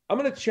event. I'm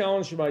going to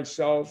challenge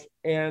myself,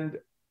 and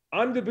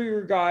I'm the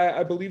bigger guy.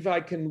 I believe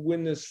I can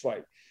win this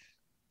fight.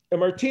 And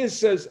Martinez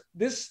says,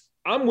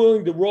 I'm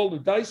willing to roll the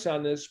dice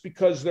on this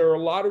because there are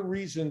a lot of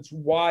reasons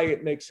why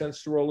it makes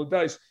sense to roll the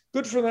dice.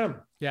 Good for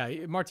them. Yeah,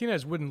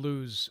 Martinez wouldn't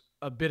lose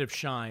a bit of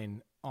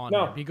shine on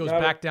him. He goes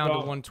back down to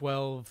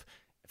 112,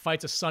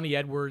 fights a Sonny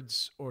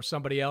Edwards or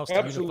somebody else to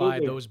unify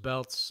those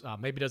belts.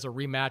 Maybe does a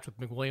rematch with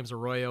McWilliams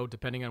Arroyo,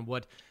 depending on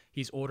what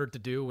he's ordered to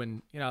do.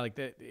 And,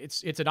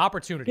 it's an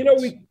opportunity.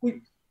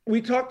 We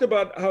talked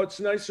about how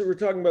it's nice that we're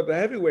talking about the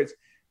heavyweights.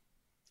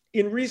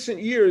 In recent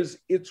years,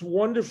 it's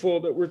wonderful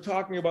that we're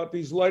talking about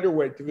these lighter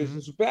weight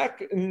divisions. Mm-hmm.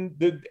 Back in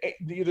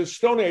the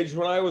Stone Age,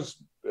 when I was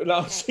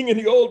announcing in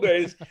the old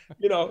days,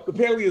 the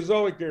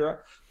Paleozoic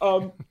era,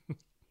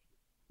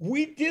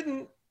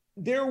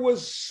 there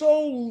was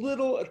so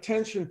little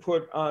attention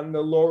put on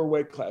the lower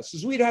weight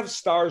classes. We'd have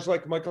stars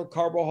like Michael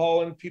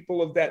Carbajal and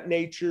people of that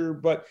nature,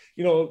 but,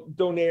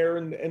 Donaire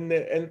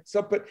and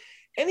stuff. But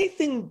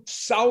anything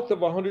south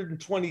of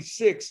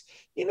 126,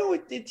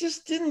 it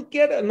just didn't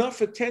get enough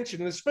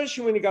attention,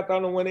 especially when you got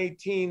down to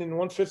 118 and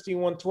 150,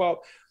 112.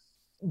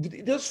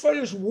 Those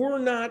fighters were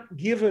not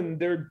given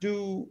their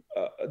due.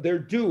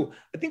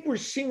 I think we're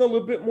seeing a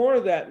little bit more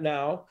of that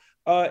now,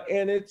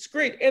 and it's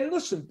great. And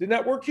listen, the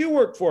network you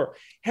work for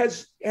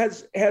has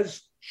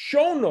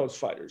shown those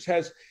fighters,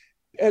 has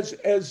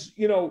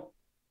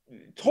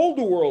told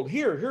the world,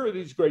 here are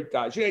these great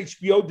guys.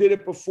 HBO did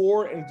it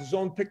before, and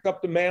DAZN picked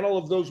up the mantle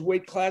of those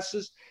weight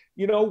classes.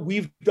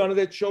 We've done it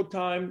at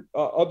Showtime.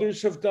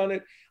 Others have done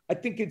it. I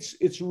think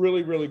it's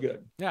really, really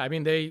good. Yeah, I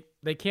mean,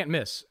 they can't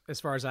miss as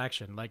far as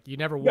action. Like, you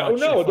never watch.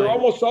 No, they're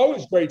almost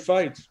always great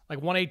fights. Like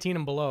 118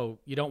 and below,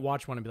 you don't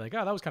watch one and be like,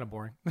 oh, that was kind of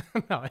boring.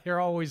 No, they're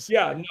always.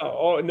 Yeah,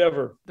 no,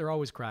 never. They're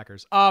always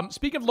crackers.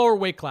 Speaking of lower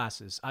weight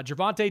classes,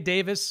 Gervonta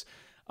Davis,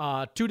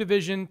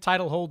 2-division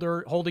title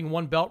holder, holding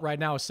one belt right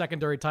now, a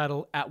secondary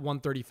title at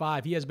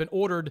 135. He has been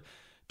ordered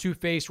to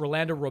face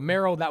Rolando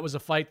Romero. That was a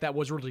fight that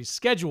was originally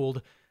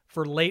scheduled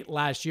for late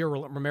last year.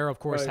 Romero, of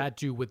course, had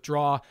to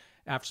withdraw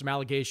after some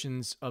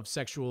allegations of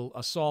sexual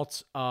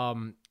assault.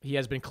 He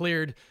has been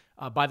cleared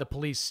by the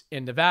police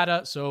in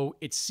Nevada. So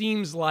it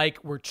seems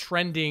like we're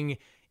trending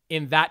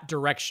in that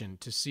direction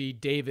to see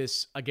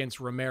Davis against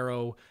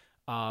Romero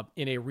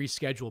in a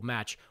rescheduled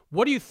match.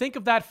 What do you think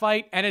of that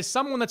fight? And as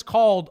someone that's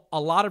called a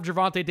lot of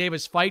Gervonta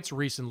Davis fights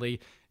recently,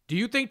 do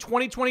you think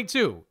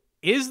 2022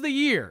 is the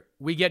year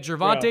we get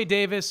Gervonta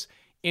Davis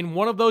in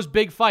one of those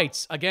big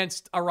fights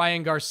against a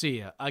Ryan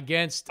Garcia,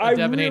 against a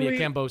Devonania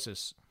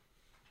Kambosos?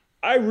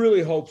 I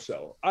really hope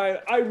so.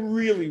 I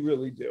really,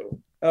 really do.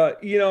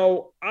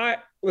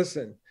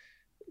 Listen,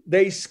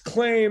 they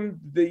claim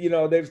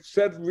that, they've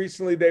said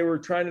recently they were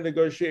trying to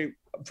negotiate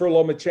for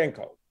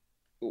Lomachenko.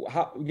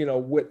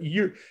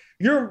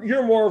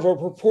 You're more of a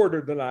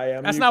reporter than I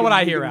am. That's not what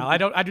I hear, Al.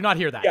 I do not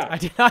hear that. Yeah. I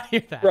do not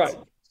hear that. Right.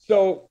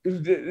 So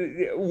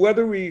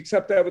whether we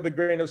accept that with a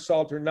grain of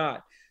salt or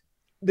not,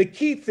 the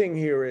key thing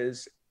here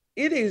is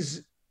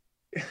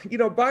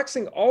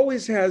boxing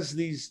always has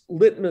these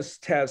litmus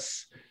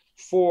tests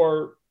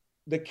for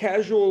the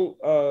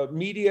casual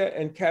media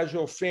and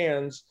casual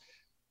fans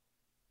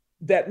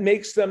that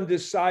makes them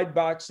decide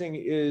boxing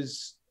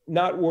is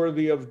not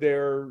worthy of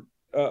their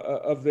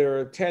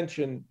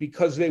attention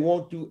because they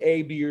won't do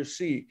A, B, or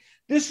C.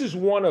 This is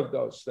one of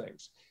those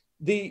things.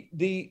 The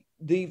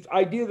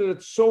idea that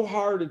it's so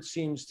hard, it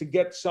seems, to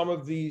get some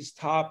of these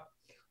top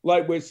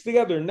lightweights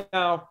together.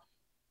 Now,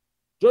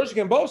 George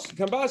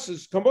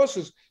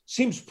Kambosos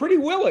seems pretty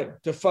willing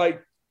to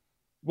fight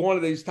one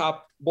of these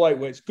top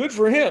lightweights. Good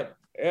for him.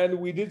 And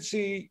we did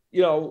see,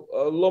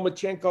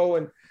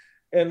 Lomachenko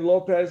and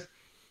Lopez.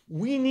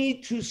 We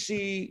need to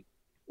see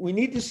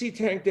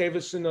Tank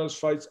Davis in those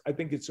fights. I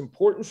think it's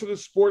important for the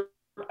sport.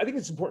 I think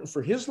it's important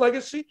for his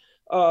legacy.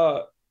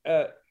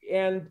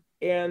 And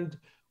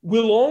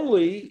will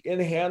only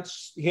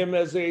enhance him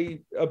as a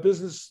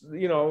business,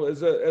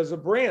 as a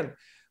brand.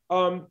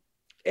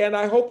 And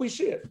I hope we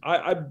see it.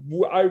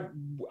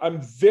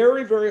 I'm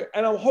very, very,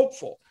 and I'm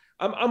hopeful.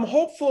 I'm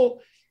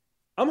hopeful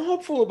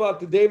about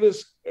the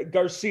Davis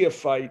Garcia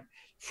fight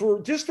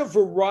for just a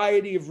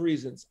variety of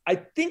reasons. I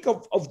think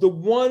of the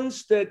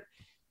ones that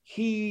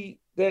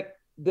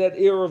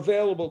are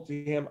available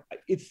to him,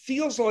 it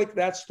feels like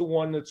that's the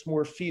one that's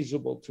more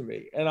feasible to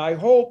me. And I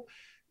hope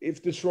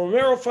if this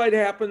Romero fight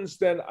happens,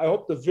 then I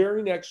hope the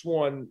very next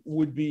one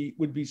would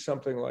be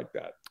something like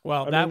that.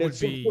 Well, that would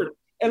be important.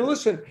 And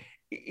listen,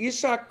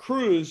 Isaac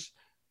Cruz,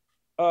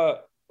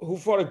 who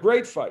fought a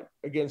great fight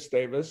against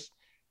Davis,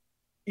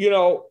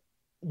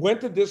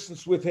 went the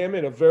distance with him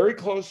in a very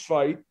close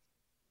fight,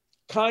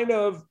 kind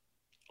of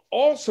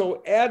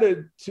also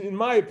added to, in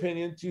my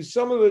opinion, to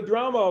some of the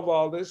drama of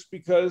all this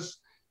because,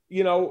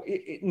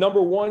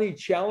 number one, he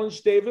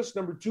challenged Davis.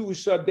 Number two, we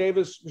saw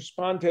Davis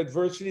respond to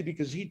adversity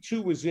because he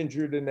too was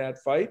injured in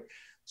that fight.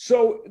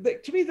 So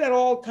to me, that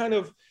all kind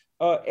of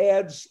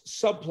adds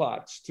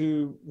subplots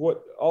to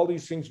what all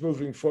these things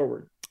moving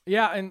forward.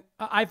 Yeah, and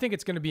I think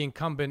it's going to be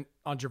incumbent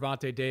on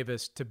Gervonta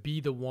Davis to be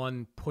the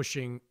one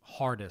pushing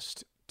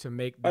hardest to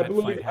make that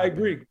fight happen. I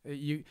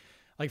agree.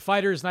 Like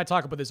fighters, and I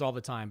talk about this all the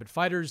time, but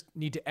fighters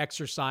need to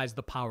exercise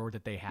the power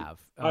that they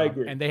have. I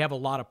agree. And they have a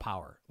lot of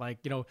power.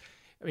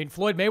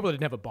 Floyd Mayweather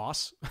didn't have a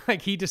boss.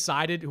 He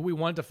decided who he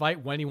wanted to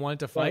fight, when he wanted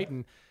to fight,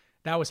 and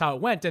that was how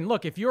it went. And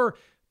look, if you're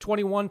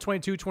 21,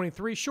 22,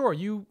 23, sure,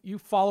 you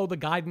follow the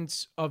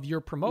guidance of your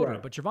promoter.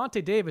 Right. But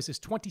Gervonta Davis is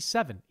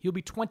 27. He'll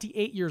be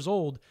 28 years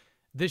old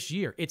this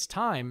year. It's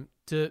time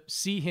to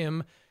see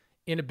him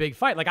in a big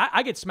fight. Like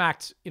I get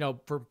smacked,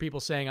 for people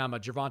saying I'm a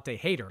Gervonta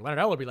hater. Leonard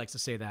Ellerby likes to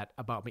say that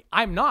about me.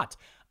 I'm not.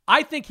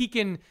 I think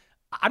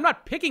I'm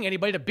not picking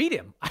anybody to beat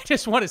him. I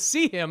just want to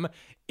see him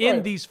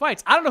in these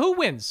fights. I don't know who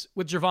wins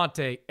with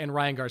Gervonta and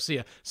Ryan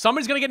Garcia.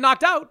 Somebody's going to get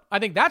knocked out. I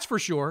think that's for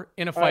sure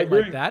in a fight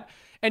like that.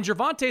 And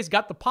Gervonta's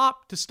got the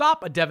pop to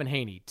stop a Devin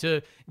Haney,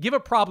 to give a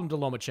problem to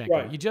Lomachenko.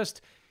 Right.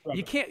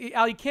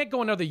 You can't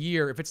go another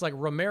year if it's like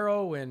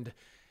Romero and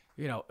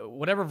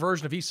whatever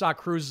version of Isaac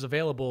Cruz is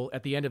available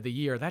at the end of the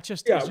year. That's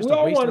just, it's just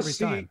a waste of every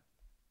time.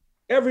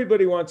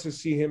 Everybody wants to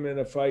see him in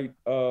a fight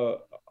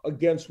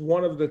against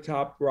one of the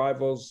top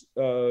rivals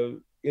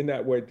in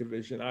that weight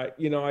division.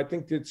 I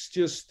think it's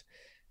just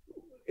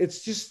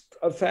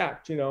a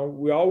fact.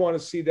 We all want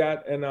to see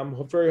that, and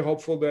I'm very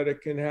hopeful that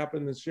it can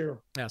happen this year.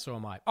 Yeah, so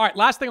am I. All right,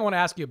 last thing I want to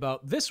ask you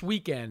about. This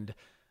weekend,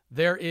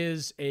 there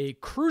is a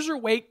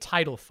cruiserweight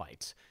title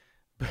fight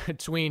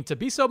between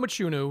Tabiso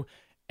Machunu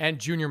and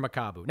Junior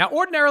Makabu. Now,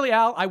 ordinarily,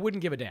 Al, I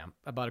wouldn't give a damn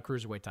about a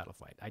cruiserweight title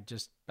fight.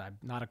 I'm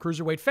not a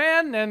cruiserweight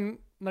fan, and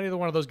neither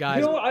one of those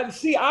guys.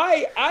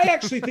 I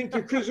actually think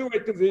the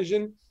cruiserweight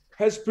division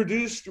has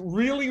produced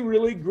really,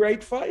 really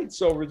great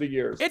fights over the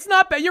years. It's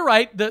not bad. You're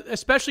right,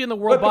 especially in the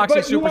World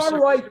Boxing Super Series. You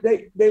are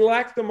right. They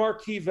lack the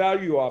marquee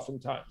value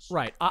oftentimes.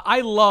 Right.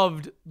 I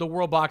loved the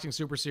World Boxing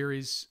Super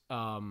Series.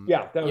 That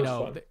was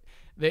fun.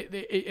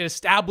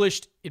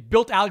 It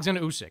built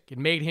Alexander Usyk. It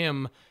made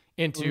him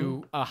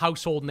into a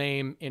household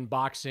name in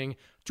boxing.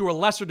 To a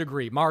lesser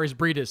degree, Marius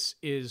Briedis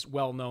is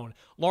well known.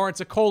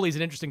 Lawrence Okoli is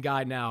an interesting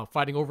guy now,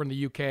 fighting over in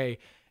the UK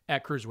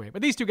at cruiserweight.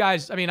 But these two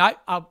guys, I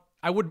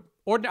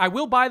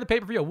will buy the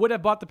pay-per-view. I would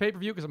have bought the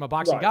pay-per-view because I'm a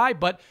boxing guy,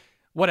 but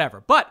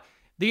whatever. But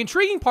the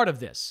intriguing part of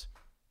this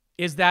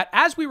is that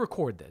as we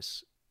record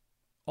this,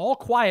 all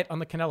quiet on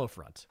the Canelo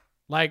front.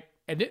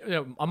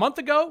 A month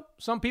ago,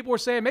 some people were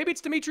saying maybe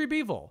it's Dimitri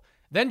Bivol.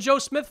 Then Joe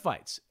Smith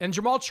fights, and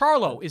Jamal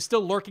Charlo is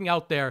still lurking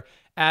out there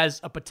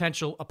as a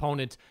potential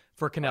opponent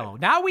for Canelo.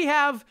 Right. Now we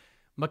have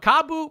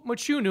Makabu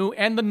Machunu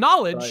and the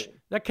knowledge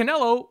that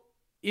Canelo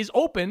is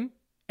open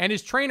and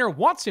his trainer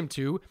wants him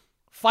to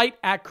fight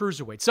at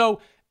cruiserweight. So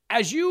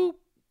as you,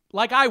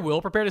 like I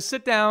will, prepare to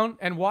sit down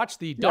and watch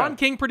the Don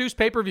King produced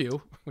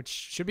pay-per-view, which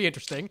should be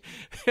interesting.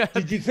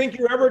 Did you think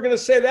you were ever going to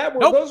say that?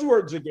 Nope. Those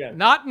words again?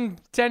 Not in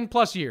 10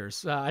 plus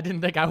years. I didn't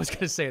think I was going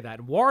to say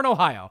that. Warren,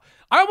 Ohio.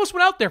 I almost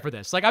went out there for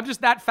this. I'm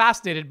just that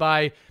fascinated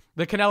by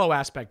the Canelo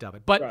aspect of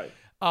it. But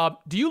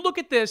do you look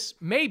at this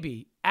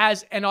maybe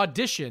as an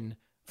audition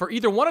for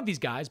either one of these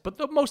guys, but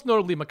most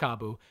notably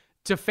Makabu,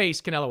 to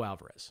face Canelo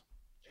Alvarez?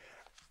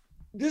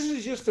 This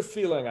is just a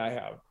feeling I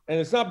have, and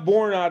it's not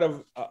born out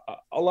of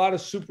a lot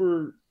of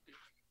super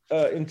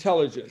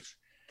intelligence.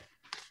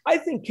 I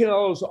think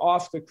Canelo's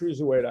off the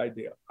cruiserweight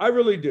idea. I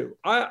really do.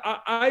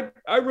 I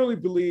really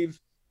believe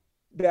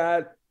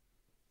that,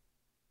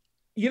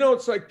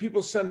 it's like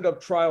people send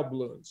up trial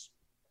balloons.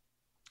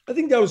 I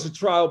think that was a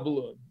trial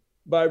balloon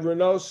by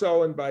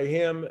Reynoso and by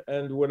him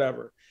and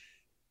whatever.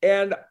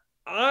 And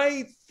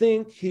I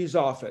think he's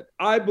off it.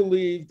 I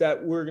believe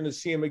that we're going to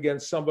see him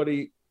against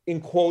somebody, in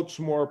quotes,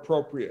 more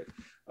appropriate.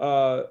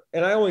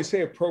 And I only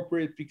say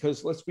appropriate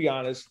because, let's be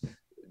honest,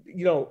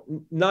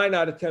 9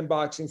 out of 10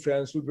 boxing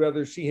fans would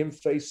rather see him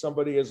face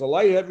somebody as a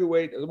light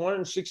heavyweight, a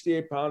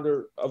 168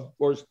 pounder,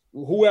 or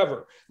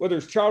whoever, whether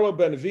it's Charlo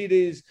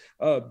Benavides,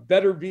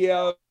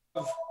 Beterbiev,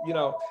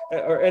 or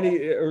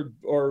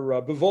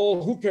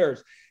Bivol, who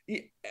cares?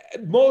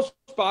 Most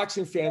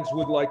boxing fans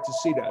would like to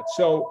see that.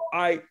 So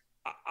I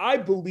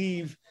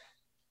believe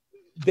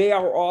they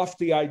are off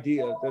the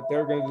idea that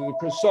they're going to do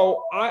the.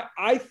 So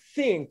I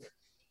think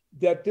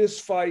that this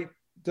fight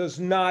does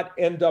not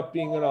end up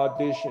being an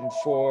audition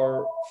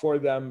for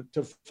them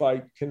to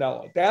fight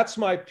Canelo. That's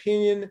my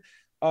opinion,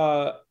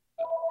 and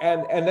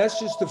that's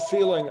just the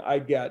feeling I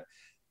get,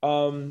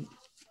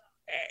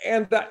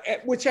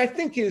 which I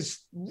think is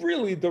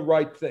really the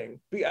right thing.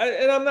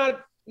 And I'm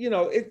not,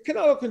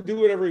 Canelo can do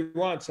whatever he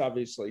wants.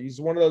 Obviously,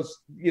 he's one of those.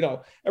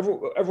 Every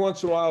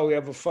once in a while we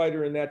have a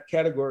fighter in that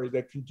category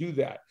that can do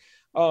that.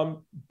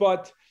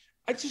 But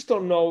I just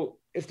don't know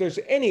if there's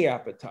any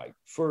appetite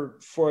for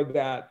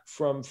that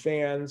from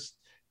fans,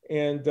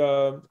 and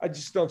I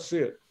just don't see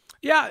it.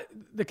 Yeah,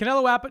 the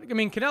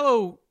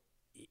Canelo,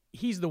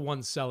 he's the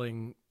one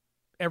selling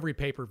every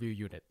pay-per-view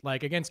unit.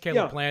 Like against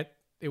Caleb Plant,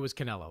 it was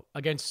Canelo.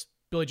 Against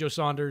Billy Joe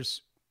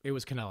Saunders, it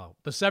was Canelo.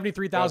 The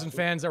 73,000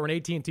 fans that were in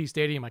AT&T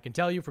Stadium, I can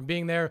tell you from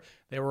being there,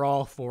 they were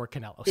all for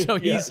Canelo. So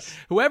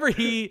whoever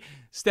he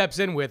steps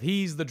in with,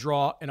 he's the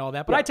draw and all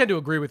that. But I tend to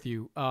agree with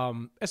you,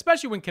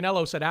 especially when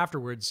Canelo said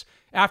afterwards,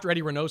 after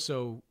Eddie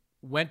Reynoso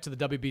went to the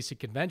WBC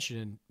convention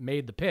and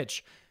made the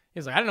pitch,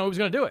 he's like, I don't know who's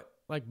going to do it.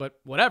 Like, but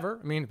whatever.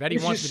 I mean, if Eddie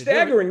wants me to do it.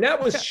 Staggering.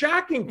 That was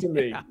shocking to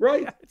me,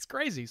 right? Yeah, it's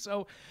crazy.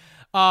 So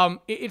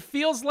it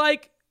feels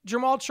like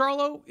Jermall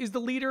Charlo is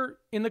the leader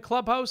in the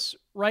clubhouse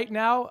right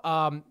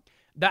now.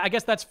 I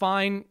guess that's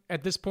fine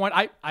at this point.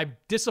 I'm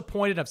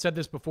disappointed. I've said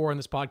this before in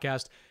this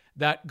podcast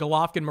that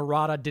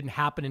Golovkin-Murata didn't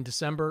happen in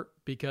December,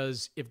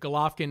 because if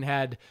Golovkin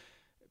had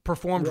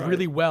performed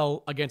really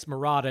well against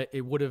Murata,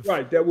 it would have...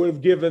 Right, that would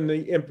have given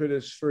the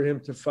impetus for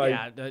him to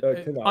fight.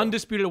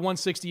 Undisputed at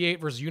 168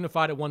 versus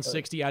unified at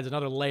 160 adds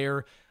another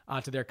layer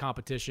to their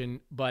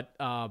competition. But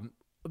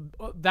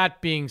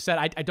that being said,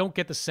 I don't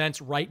get the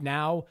sense right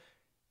now,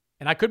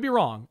 and I could be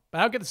wrong, but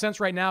I don't get the sense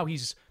right now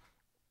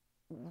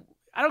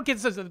I don't get the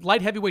sense that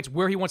light heavyweight's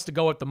where he wants to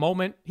go at the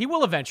moment. He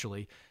will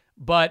eventually.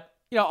 But,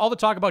 all the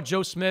talk about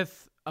Joe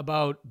Smith,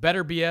 about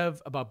Beterbiev,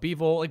 about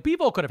Bivol. Like,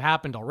 Bivol could have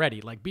happened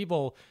already. Like,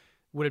 Bivol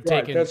would have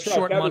taken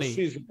short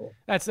money.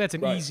 That's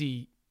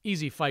an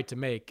easy fight to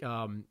make.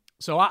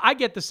 So I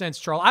get the sense,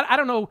 Charles. I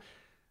don't know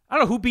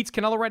who beats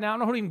Canelo right now. I don't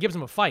know who even gives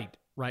him a fight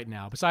right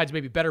now, besides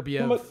maybe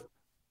Beterbiev.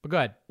 But go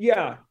ahead.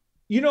 Yeah.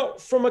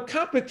 From a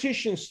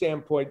competition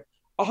standpoint,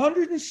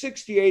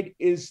 168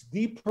 is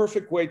the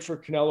perfect weight for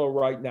Canelo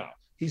right now.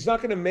 He's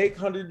not going to make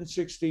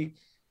 160.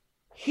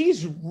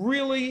 He's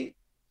really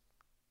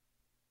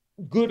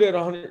good at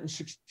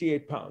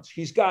 168 pounds.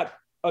 He's got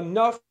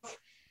enough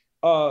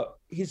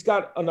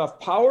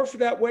power for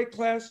that weight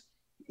class.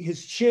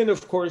 His chin,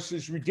 of course,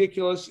 is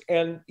ridiculous.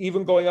 And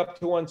even going up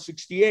to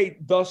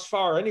 168 thus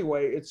far,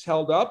 anyway, it's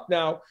held up.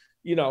 Now,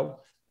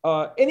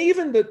 and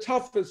even the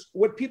toughest,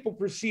 what people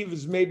perceive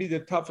as maybe the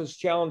toughest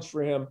challenge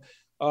for him,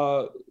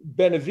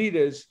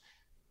 Benavidez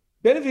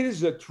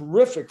is a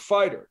terrific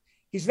fighter.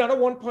 He's not a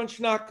one-punch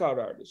knockout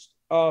artist.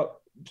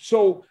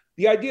 So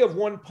the idea of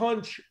one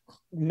punch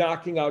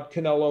knocking out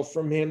Canelo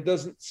from him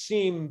doesn't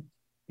seem,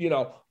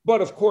 but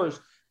of course,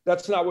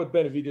 that's not what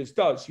Benavidez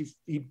does.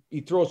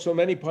 He throws so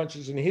many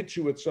punches and hits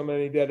you with so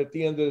many that at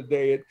the end of the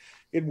day,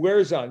 it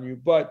wears on you.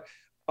 But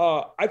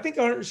I think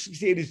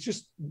 168 is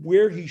just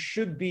where he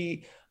should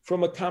be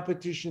from a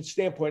competition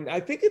standpoint. I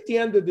think at the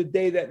end of the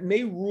day, that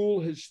may rule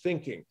his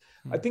thinking.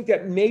 I think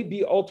that may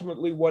be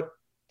ultimately what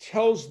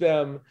tells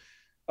them,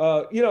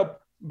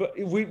 but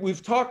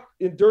we've talked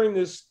during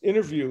this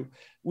interview,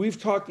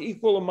 we've talked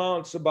equal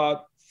amounts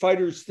about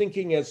fighters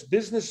thinking as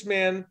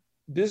businessmen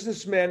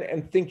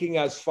and thinking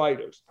as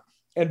fighters.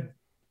 And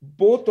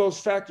both those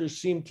factors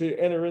seem to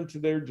enter into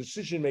their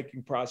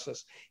decision-making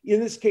process. In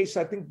this case,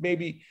 I think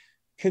maybe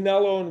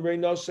Canelo and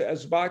Reynoso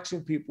as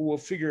boxing people will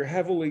figure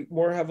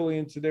more heavily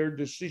into their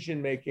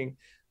decision-making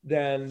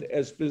than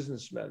as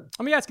businessmen.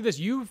 Let me ask you this.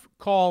 You've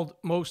called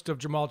most of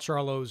Jermall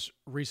Charlo's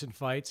recent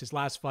fights. His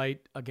last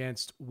fight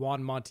against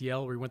Juan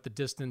Montiel, where he went the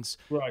distance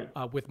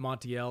with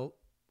Montiel.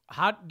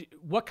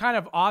 What kind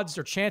of odds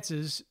or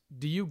chances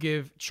do you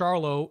give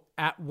Charlo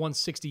at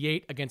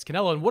 168 against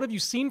Canelo? And what have you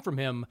seen from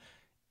him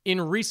in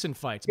recent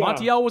fights?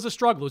 Montiel was a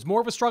struggle. It was more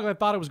of a struggle than I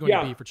thought it was going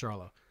to be for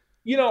Charlo.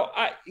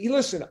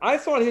 I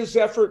thought his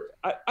effort,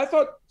 I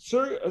thought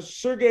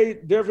Sergey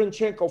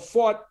Derevyanchenko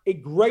fought a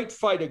great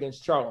fight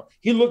against Charlo.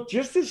 He looked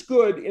just as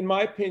good, in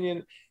my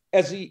opinion,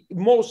 as he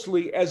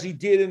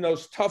did in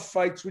those tough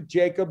fights with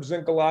Jacobs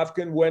and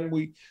Golovkin when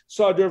we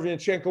saw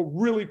Derevyanchenko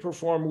really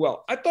perform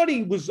well. I thought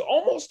he was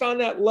almost on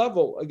that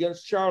level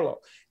against Charlo.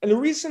 And the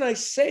reason I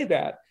say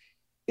that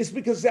is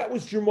because that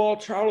was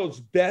Jermall Charlo's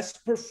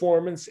best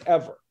performance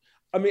ever.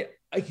 I mean,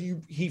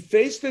 he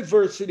faced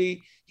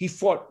adversity. He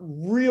fought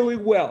really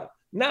well.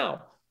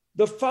 Now,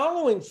 the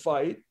following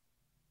fight,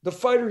 the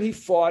fighter he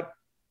fought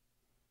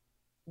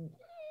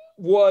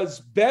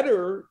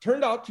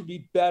turned out to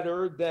be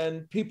better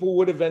than people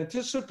would have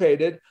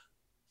anticipated.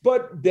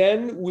 But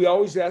then we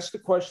always ask the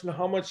question,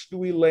 how much do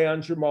we lay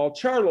on Jermall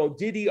Charlo?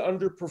 Did he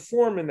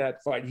underperform in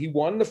that fight? He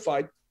won the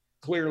fight,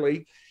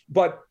 clearly,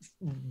 but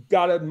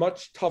got a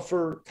much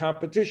tougher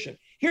competition.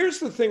 Here's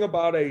the thing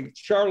about a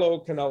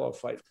Charlo-Canelo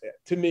fight,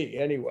 to me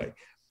anyway.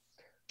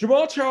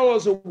 Jermall Charlo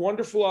is a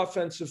wonderful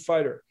offensive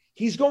fighter.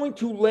 He's going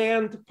to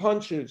land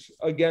punches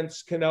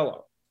against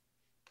Canelo.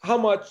 How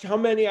much, how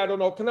many, I don't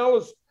know.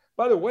 Canelo's,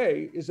 by the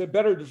way, is a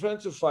better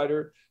defensive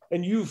fighter.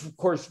 And you've, of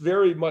course,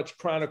 very much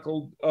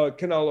chronicled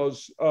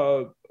Canelo's,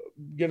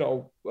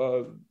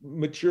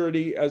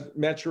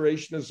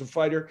 maturation as a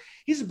fighter.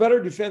 He's a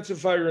better defensive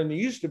fighter than he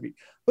used to be.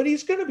 But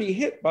he's going to be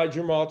hit by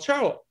Jermall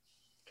Charlo.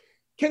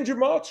 Can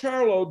Jermall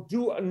Charlo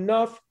do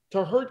enough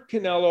to hurt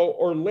Canelo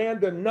or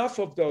land enough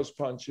of those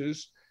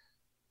punches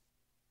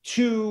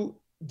to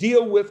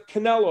deal with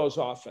Canelo's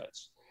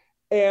offense?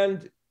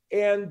 And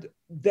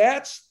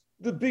that's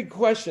the big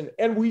question.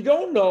 And we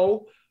don't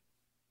know,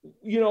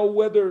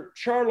 whether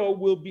Charlo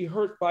will be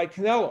hurt by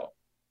Canelo.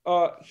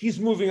 He's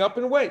moving up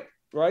in weight,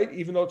 right?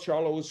 Even though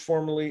Canelo was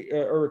formerly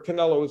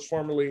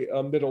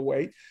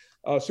middleweight.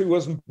 So he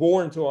wasn't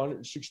born to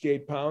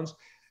 168 pounds.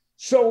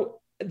 So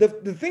the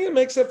thing that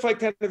makes that fight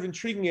kind of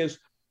intriguing is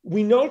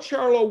we know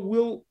Charlo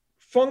will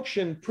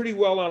function pretty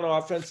well on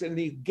offense and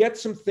he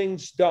gets some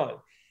things done.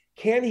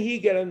 Can he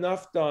get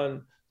enough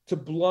done to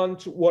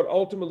blunt what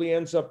ultimately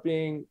ends up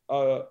being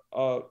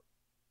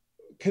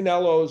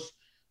Canelo's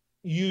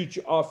huge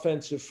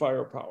offensive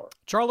firepower?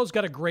 Charlo's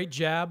got a great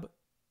jab.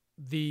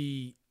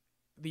 The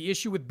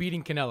issue with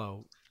beating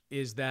Canelo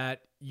is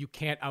that you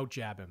can't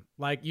out-jab him.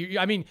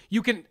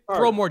 You can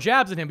throw more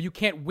jabs at him, but you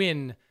can't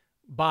win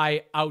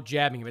by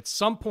out-jabbing him. At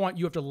some point,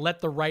 you have to let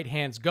the right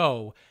hands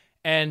go,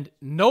 and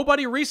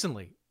nobody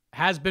recently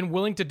has been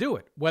willing to do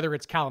it, whether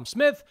it's Callum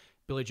Smith,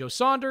 Billy Joe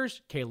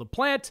Saunders, Caleb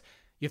Plant.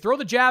 You throw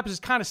the jabs, it's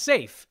kind of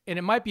safe, and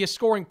it might be a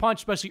scoring punch,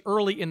 especially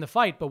early in the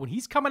fight, but when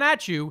he's coming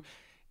at you,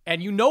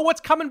 and you know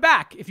what's coming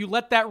back if you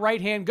let that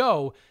right hand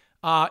go,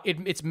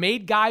 it's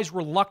made guys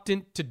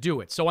reluctant to do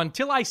it. So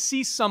until I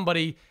see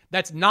somebody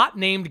that's not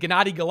named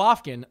Gennady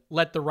Golovkin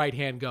let the right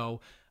hand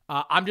go,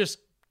 I'm just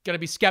going to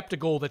be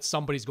skeptical that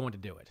somebody's going to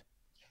do it.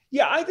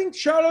 Yeah, I think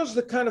Charlo's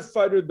the kind of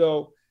fighter,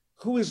 though,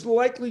 who is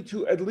likely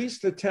to at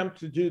least attempt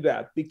to do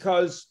that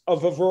because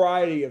of a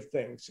variety of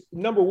things.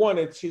 Number one,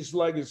 it's his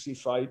legacy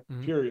fight,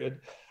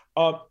 period.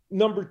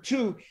 Number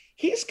two,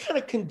 he's kind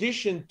of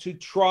conditioned to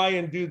try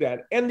and do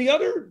that. And the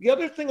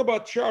other thing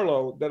about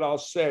Charlo that I'll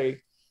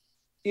say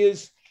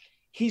is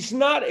he's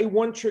not a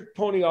one-trick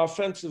pony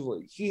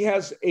offensively. He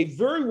has a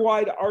very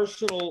wide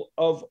arsenal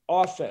of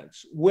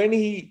offense when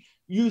he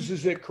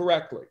uses it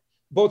correctly.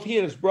 Both he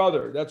and his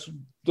brother, that's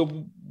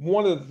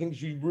one of the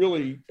things you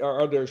really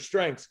are their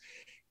strengths.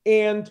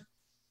 And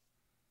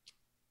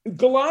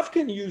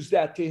Golovkin used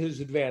that to his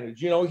advantage.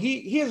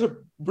 He has a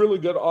really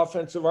good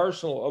offensive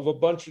arsenal of a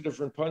bunch of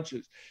different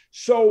punches.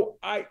 So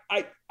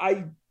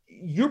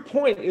your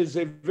point is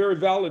a very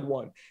valid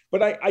one,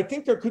 but I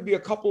think there could be a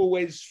couple of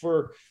ways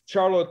for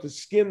Charlo to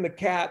skin the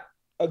cat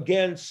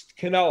against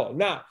Canelo.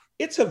 Now,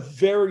 it's a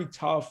very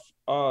tough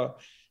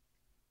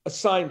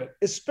assignment,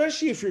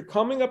 especially if you're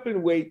coming up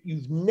in weight.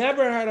 You've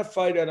never had a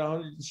fight at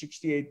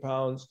 168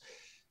 pounds.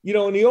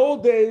 In the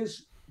old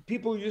days,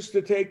 people used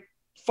to take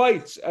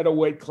fights at a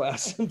weight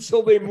class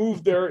until they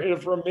moved there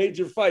for a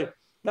major fight.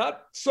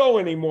 Not so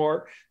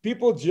anymore.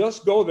 People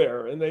just go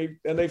there and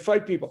they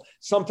fight people.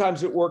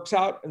 Sometimes it works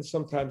out and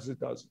sometimes it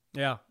doesn't.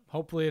 Yeah.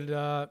 Hopefully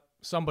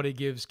somebody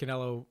gives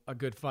Canelo a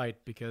good fight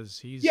because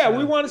he's... Yeah,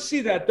 we want to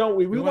see that, don't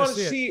we? We want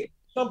to see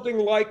something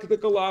like the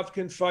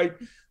Golovkin fight.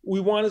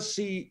 We want to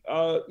see,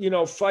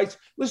 fights.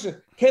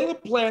 Listen,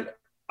 Caleb Plant,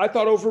 I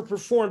thought,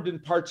 overperformed in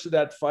parts of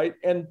that fight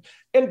and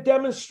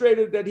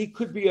demonstrated that he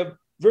could be a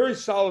very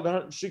solid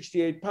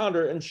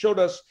 168-pounder and showed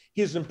us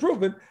his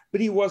improvement, but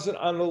he wasn't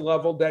on the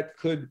level that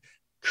could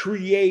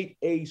create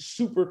a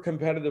super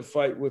competitive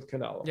fight with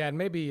Canelo. Yeah, and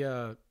maybe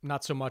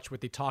not so much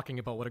with the talking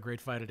about what a great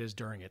fight it is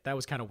during it. That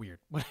was kind of weird.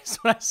 When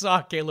I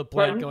saw Caleb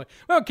Plant going,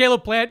 well,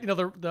 Caleb Plant,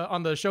 the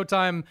on the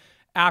Showtime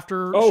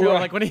after show, right.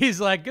 Like when he's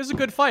like, "This is a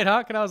good fight,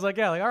 huh?" And I was like,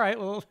 "Yeah, all right."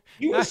 Well,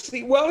 he was.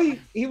 He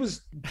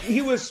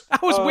was.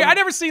 That was weird. I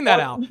never seen that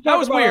out. That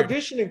was weird.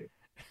 Auditioning.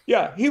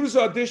 Yeah, he was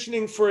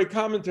auditioning for a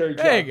commentary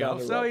job. There you go.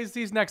 So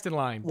he's next in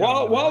line.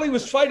 While he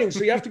was fighting,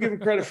 so you have to give him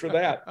credit for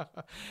that.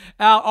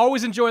 Al,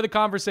 always enjoy the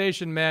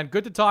conversation, man.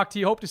 Good to talk to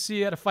you. Hope to see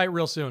you at a fight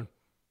real soon.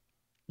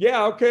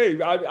 Yeah,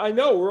 okay. I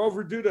know we're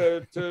overdue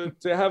to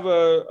have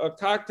a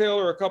cocktail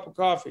or a cup of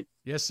coffee.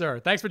 Yes, sir.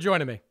 Thanks for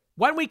joining me.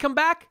 When we come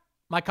back,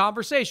 my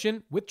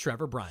conversation with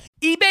Trevor Bryant.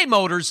 eBay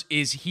Motors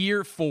is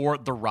here for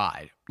the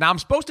ride. Now, I'm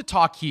supposed to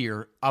talk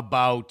here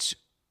about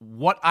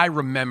what I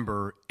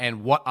remember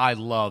and what I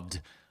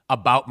loved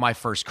about my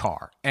first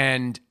car.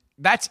 And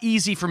that's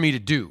easy for me to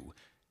do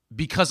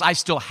because I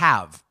still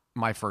have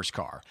my first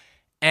car.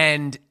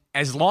 And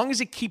as long as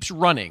it keeps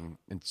running,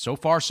 and so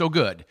far so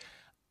good,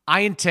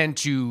 I intend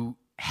to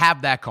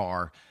have that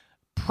car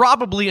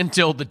probably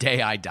until the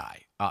day I die.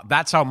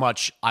 That's how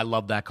much I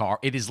love that car.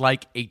 It is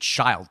like a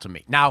child to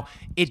me. Now,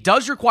 it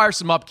does require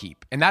some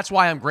upkeep, and that's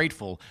why I'm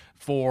grateful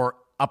for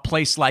a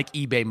place like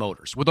eBay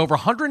Motors. With over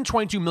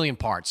 122 million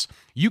parts,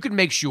 you can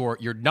make sure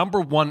your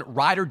number one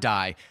ride or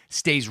die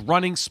stays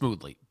running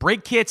smoothly.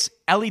 Brake kits,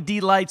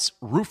 LED lights,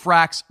 roof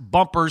racks,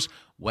 bumpers,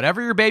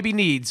 whatever your baby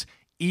needs,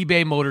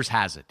 eBay Motors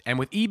has it. And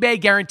with eBay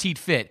Guaranteed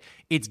Fit,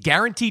 it's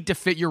guaranteed to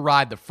fit your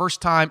ride the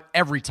first time,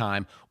 every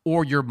time,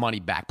 or your money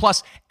back.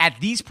 Plus, at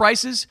these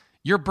prices,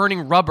 you're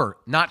burning rubber,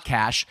 not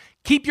cash.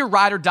 Keep your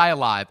ride or die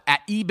alive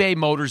at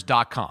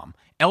ebaymotors.com.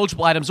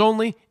 Eligible items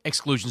only.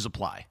 Exclusions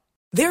apply.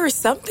 There are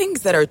some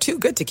things that are too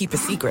good to keep a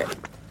secret.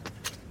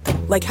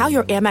 Like how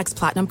your Amex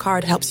Platinum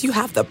card helps you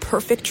have the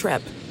perfect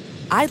trip.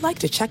 I'd like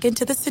to check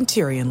into the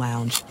Centurion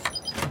Lounge.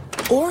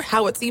 Or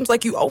how it seems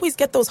like you always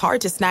get those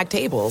hard-to-snag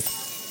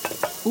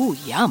tables. Ooh,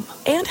 yum.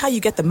 And how you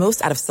get the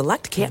most out of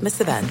select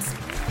can't-miss events.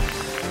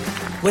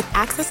 With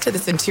access to the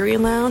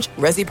Centurion Lounge,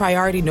 Resi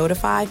Priority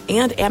Notify,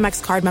 and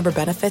Amex card member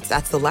benefits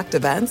at select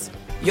events,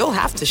 you'll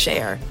have to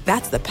share.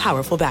 That's the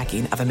powerful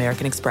backing of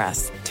American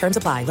Express. Terms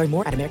apply. Learn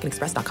more at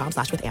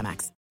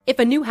americanexpress.com/withAmex. If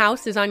a new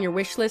house is on your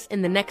wish list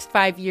in the next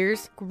 5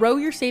 years, grow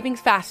your savings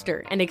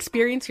faster and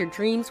experience your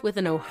dreams with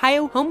an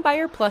Ohio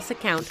Homebuyer Plus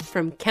account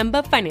from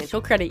Kemba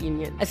Financial Credit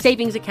Union. A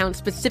savings account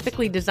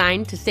specifically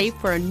designed to save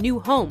for a new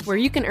home where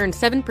you can earn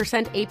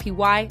 7%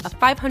 APY, a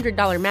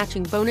 $500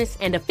 matching bonus,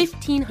 and a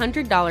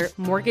 $1,500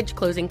 mortgage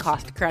closing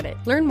cost credit.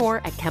 Learn more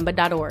at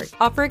Kemba.org.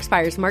 Offer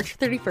expires March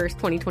 31st,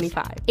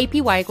 2025.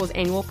 APY equals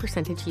annual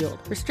percentage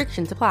yield.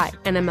 Restrictions apply.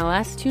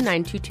 NMLS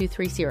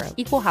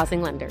 292230. Equal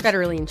housing lender.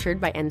 Federally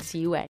insured by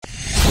NCUA.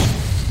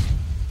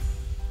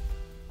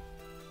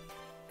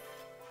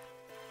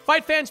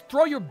 Fight fans,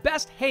 throw your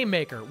best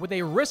haymaker with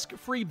a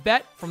risk-free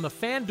bet from the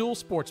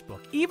FanDuel Sportsbook.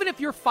 Even if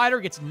your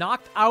fighter gets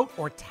knocked out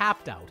or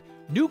tapped out,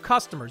 new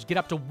customers get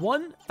up to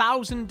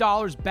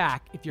 $1,000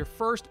 back if your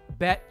first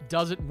bet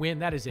doesn't win.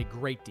 That is a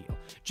great deal.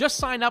 Just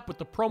sign up with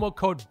the promo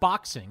code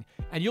BOXING,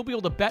 and you'll be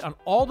able to bet on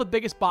all the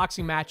biggest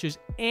boxing matches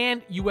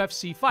and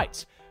UFC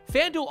fights.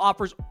 FanDuel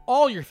offers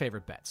all your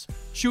favorite bets.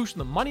 Choose from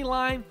the money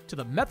line to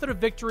the method of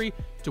victory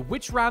to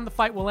which round the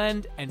fight will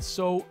end and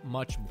so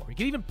much more. You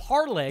can even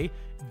parlay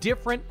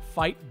different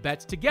fight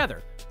bets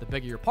together. The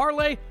bigger your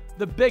parlay,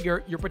 the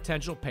bigger your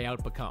potential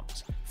payout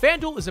becomes.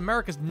 FanDuel is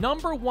America's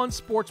 #1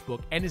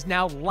 sportsbook and is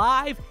now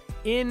live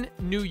in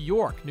New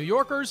York. New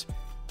Yorkers,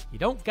 you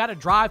don't got to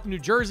drive to New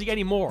Jersey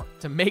anymore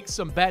to make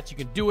some bets. You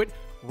can do it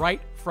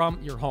right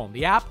from your home.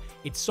 The app,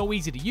 it's so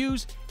easy to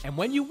use, and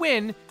when you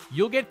win,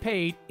 you'll get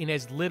paid in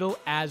as little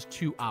as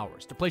 2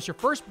 hours. To place your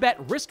first bet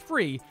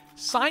risk-free,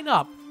 sign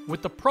up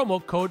with the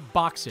promo code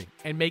BOXING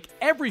and make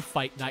every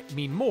fight night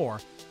mean more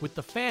with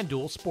the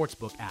FanDuel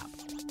Sportsbook app.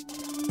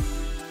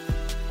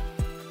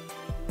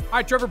 All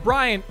right, Trevor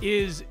Bryan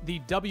is the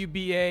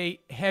WBA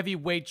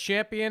heavyweight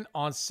champion.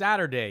 On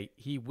Saturday,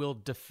 he will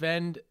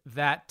defend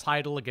that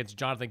title against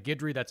Jonathan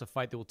Guidry. That's a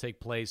fight that will take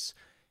place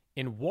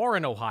in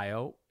Warren,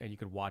 Ohio, and you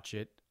can watch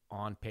it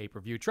on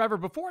pay-per-view. Trevor,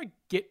 before I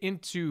get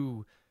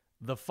into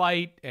the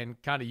fight and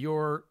kind of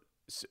your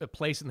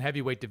place in the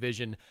heavyweight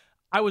division,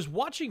 I was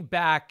watching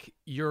back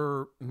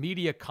your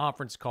media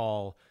conference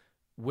call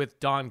with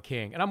Don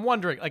King, and I'm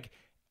wondering, like,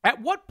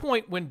 at what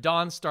point when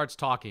Don starts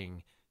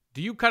talking,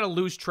 do you kind of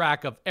lose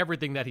track of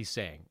everything that he's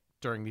saying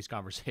during these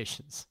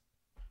conversations?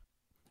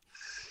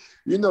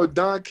 You know,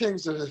 Don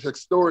King's a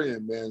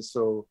historian, man,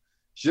 so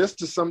just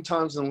to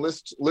sometimes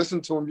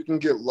listen to him, you can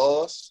get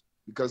lost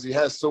because he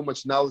has so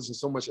much knowledge and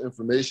so much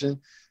information.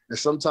 And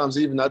sometimes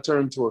even I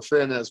turn into a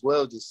fan as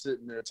well, just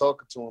sitting there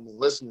talking to him and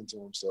listening to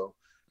him. So,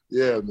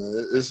 yeah,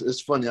 man,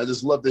 it's funny. I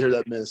just love to hear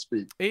that man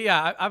speak.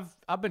 Yeah,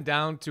 I've been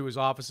down to his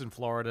office in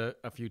Florida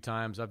a few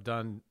times. I've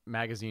done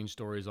magazine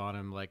stories on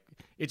him. Like,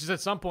 it's just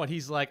at some point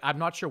he's like, I'm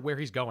not sure where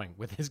he's going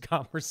with his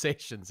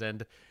conversations.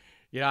 And,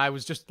 you know, I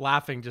was just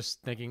laughing,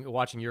 just thinking,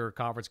 watching your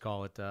conference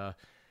call at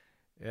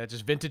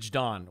just vintage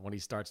Don when he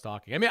starts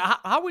talking. I mean,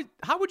 how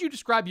would you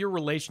describe your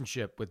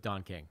relationship with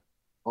Don King?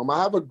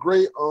 I have a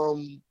great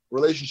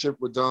relationship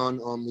with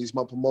Don. He's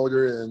my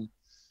promoter, and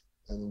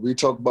we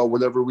talk about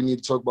whatever we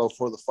need to talk about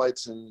for the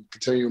fights and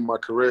continue my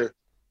career,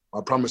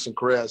 my promising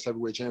career as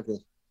heavyweight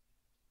champion.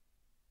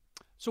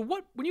 So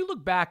when you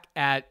look back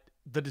at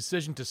the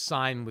decision to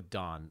sign with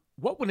Don,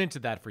 what went into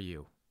that for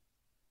you?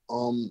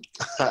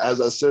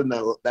 As I said in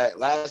that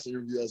last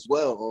interview as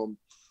well,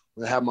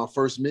 when I had my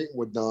first meeting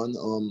with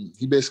Don,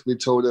 he basically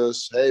told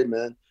us, hey,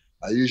 man,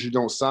 I usually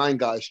don't sign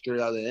guys straight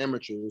out of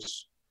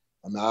amateurs.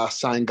 I mean, I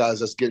sign guys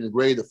that's getting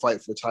ready to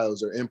fight for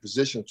titles or in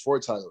position for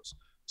titles.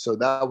 So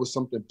that was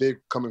something big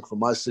coming from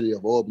my city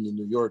of Albany,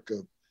 New York,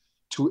 of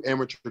 2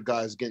 amateur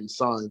guys getting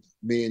signed,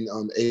 me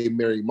and a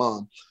married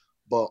mom.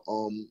 But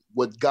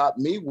what got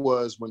me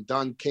was when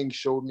Don King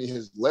showed me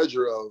his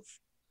ledger of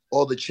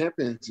all the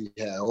champions he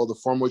had, all the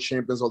former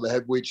champions, all the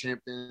heavyweight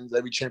champions,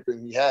 every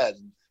champion he had,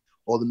 and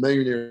all the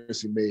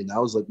millionaires he made. And I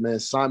was like, man,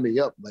 sign me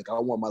up. Like, I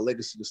want my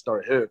legacy to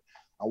start here.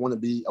 I want to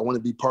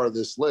be part of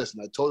this list.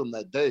 And I told him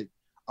that day,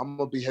 I'm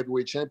going to be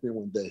heavyweight champion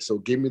one day. So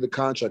give me the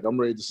contract. I'm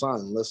ready to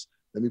sign.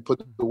 Let me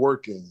put the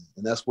work in.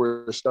 And that's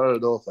where it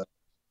started off at.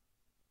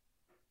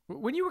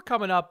 When you were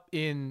coming up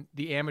in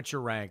the amateur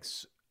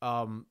ranks,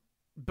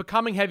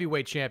 becoming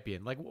heavyweight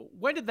champion, like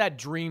when did that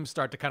dream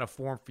start to kind of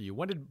form for you?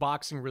 When did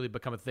boxing really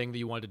become a thing that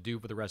you wanted to do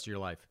for the rest of your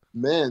life?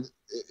 Man,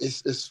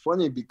 it's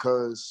funny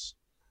because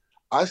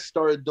I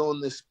started doing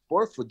this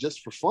sport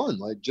for fun,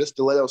 like just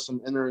to let out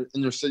some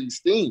inner city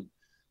steam.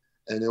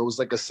 And it was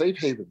like a safe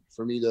haven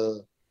for me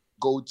to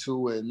go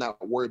to and not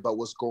worry about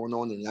what's going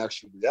on in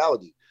actual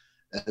reality.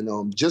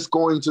 And just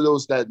going to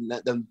those that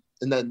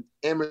in that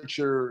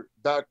amateur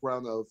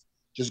background of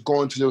just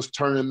going to those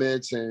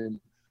tournaments and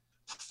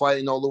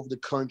fighting all over the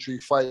country,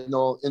 fighting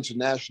all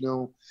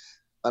international.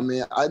 I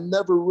mean, I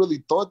never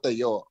really thought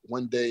that,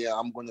 one day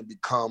I'm going to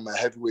become a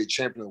heavyweight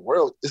champion of the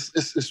world.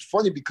 It's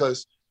funny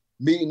because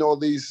meeting all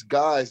these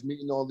guys,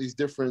 meeting all these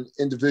different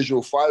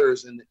individual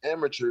fighters and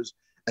amateurs,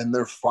 and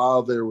their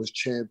father was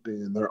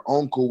champion, their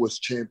uncle was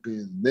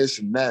champion, this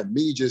and that.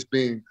 Me just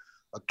being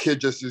a kid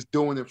just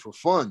doing it for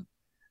fun.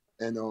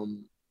 And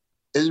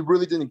it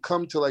really didn't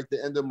come to like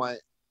the end of my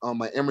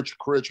amateur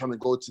career trying to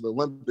go to the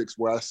Olympics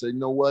where I said, you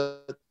know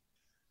what?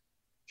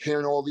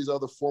 Hearing all these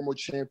other former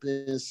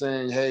champions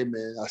saying, hey,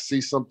 man, I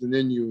see something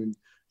in you and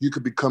you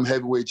could become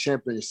heavyweight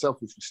champion yourself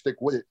if you stick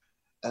with it.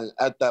 And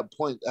at that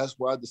point, that's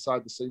where I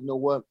decided to say, you know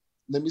what?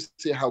 Let me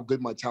see how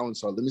good my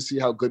talents are. Let me see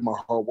how good my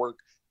hard work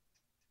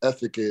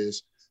ethic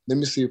is. Let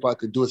me see if I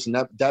could do it. And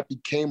that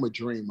became a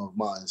dream of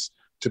mine,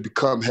 to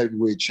become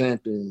heavyweight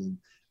champion,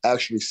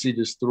 actually see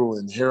this through.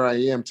 And here I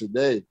am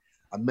today.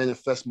 I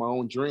manifest my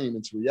own dream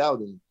into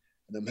reality.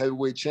 And I'm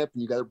heavyweight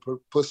champion. You got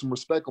to put some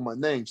respect on my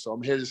name. So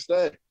I'm here to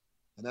stay.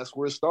 And that's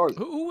where it started.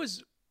 Who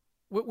was,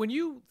 when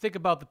you think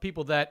about the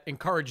people that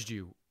encouraged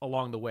you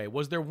along the way,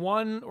 was there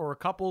one or a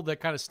couple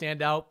that kind of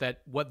stand out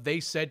that what they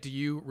said to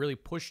you really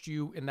pushed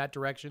you in that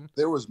direction?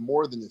 There was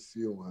more than a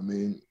few. I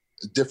mean,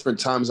 different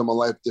times in my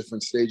life,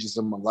 different stages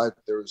in my life,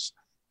 there's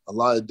a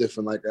lot of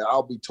different, like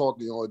I'll be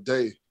talking all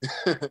day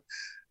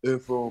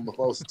if I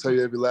was to tell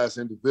you every last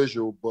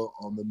individual, but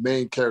the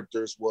main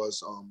characters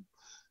was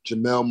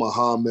Jamel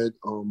Muhammad,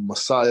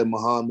 Messiah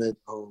Muhammad,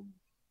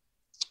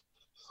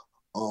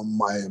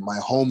 my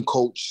home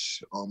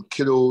coach,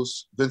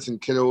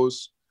 Vincent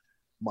Kittles,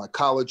 my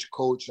college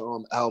coach,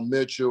 Al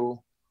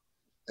Mitchell,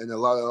 and a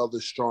lot of other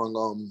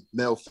strong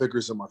male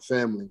figures in my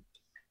family.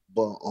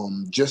 But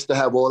just to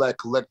have all that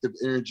collective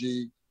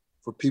energy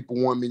for people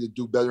wanting me to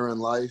do better in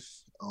life,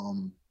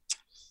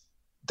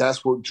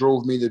 that's what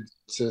drove me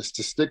to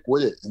stick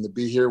with it and to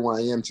be here where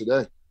I am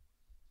today.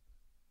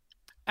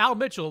 Al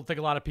Mitchell, I think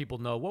a lot of people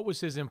know. What was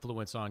his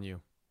influence on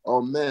you?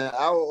 Oh, man,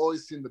 Al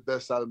always seen the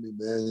best out of me,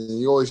 man. And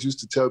he always used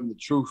to tell me the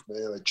truth,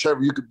 man. Like,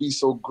 Trevor, you could be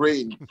so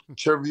great. And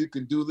Trevor, you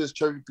can do this.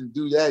 Trevor, you can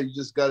do that. You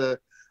just got to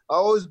 – I've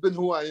always been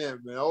who I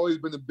am, man. I've always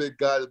been a big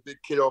guy, the big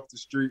kid off the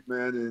street,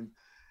 man.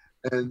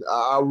 And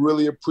I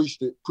really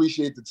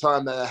appreciate the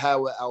time that I had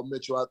with Al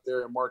Mitchell out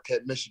there in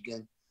Marquette,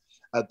 Michigan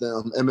at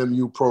the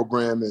MMU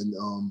program. And,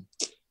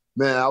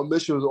 man, Al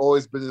Mitchell has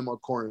always been in my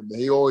corner, man.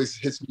 He always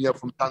hits me up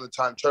from time to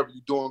time. Trevor,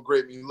 you're doing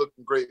great, man. You're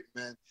looking great,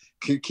 man.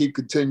 Keep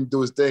continuing to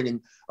do his thing.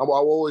 And I'll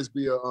always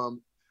be a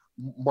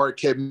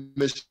Marquette,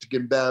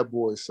 Michigan bad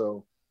boy.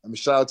 So, I mean,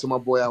 shout out to my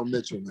boy Al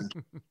Mitchell, man.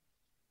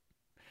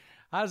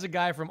 How does a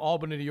guy from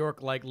Albany, New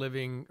York, like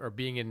living or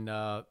being in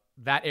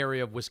that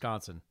area of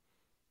Wisconsin?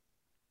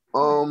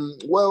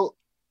 Well,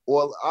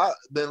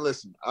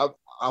 listen,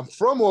 I'm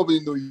from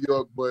Albany, New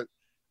York, but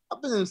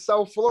I've been in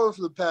South Florida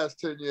for the past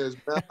 10 years,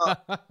 man.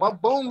 My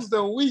bones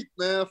done weak,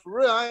 man. For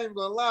real, I ain't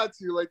gonna lie to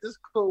you. Like, this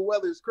cold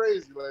weather is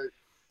crazy. Like,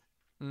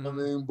 I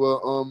mean,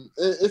 but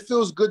it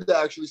feels good to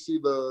actually see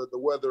the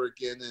weather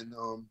again. And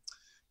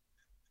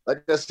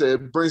like I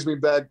said, it brings me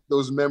back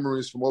those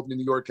memories from Albany,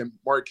 New York and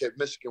Marquette,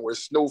 Michigan, where it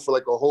snowed for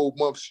like a whole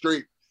month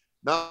straight,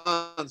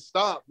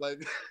 non-stop.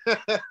 Like,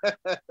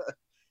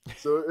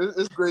 so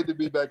it's great to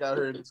be back out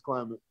here in this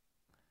climate.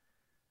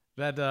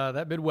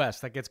 That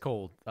Midwest, that gets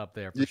cold up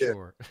there for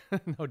sure.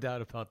 No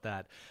doubt about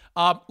that.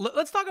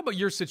 Let's talk about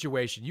your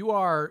situation. You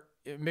are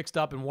mixed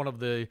up in one of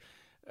the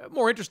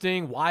more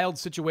interesting, wild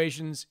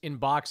situations in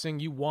boxing.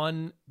 You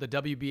won the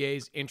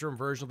WBA's interim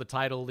version of the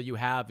title that you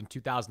have in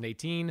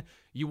 2018.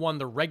 You won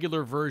the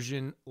regular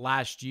version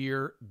last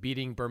year,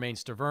 beating Bermane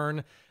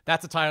Stavern.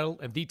 That's a title,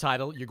 and the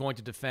title you're going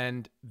to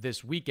defend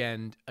this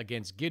weekend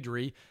against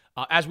Guidry.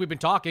 As we've been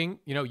talking,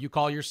 you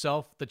call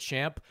yourself the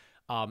champ.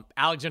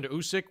 Alexander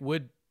Usyk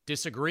would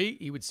disagree.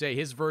 He would say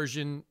his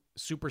version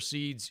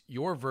supersedes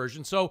your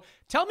version. So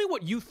tell me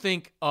what you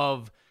think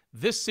of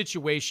this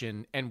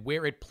situation and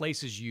where it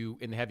places you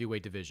in the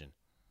heavyweight division.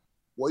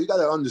 Well, you got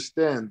to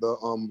understand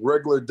the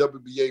regular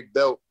WBA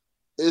belt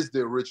is the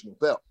original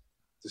belt.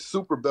 The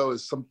super belt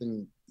is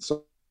something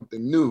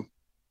new.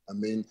 I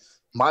mean,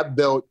 my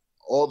belt,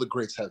 all the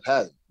greats have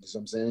had it. You know what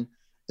I'm saying?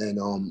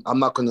 And I'm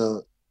not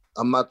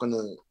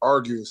gonna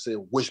argue and say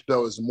which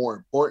belt is more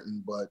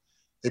important, but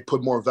they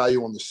put more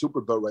value on the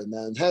super belt right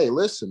now. And hey,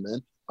 listen,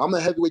 man, I'm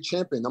a heavyweight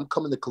champion. I'm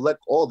coming to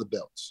collect all the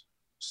belts.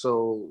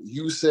 So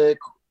Usyk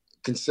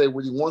can say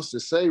what he wants to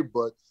say,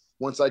 but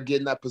once I get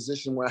in that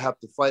position where I have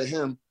to fight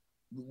him,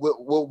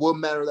 we'll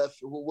matter that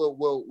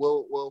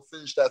we'll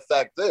finish that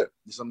fact there.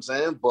 You know what I'm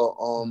saying? But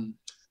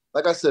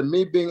like I said,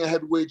 me being a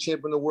heavyweight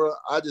champion of the world,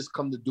 I just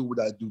come to do what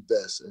I do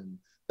best, and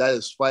that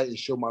is fight and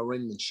show my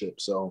ringmanship.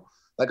 So,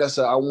 like I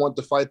said, I want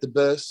to fight the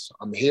best.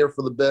 I'm here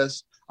for the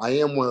best. I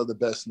am one of the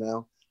best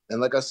now,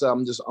 and like I said,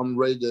 I'm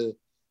ready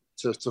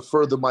to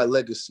further my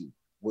legacy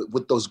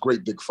with those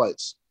great big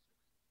fights.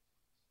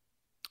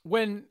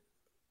 With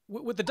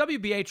the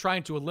WBA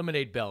trying to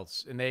eliminate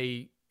belts, and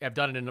they have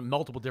done it in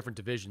multiple different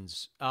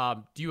divisions,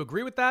 do you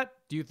agree with that?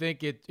 Do you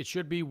think it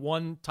should be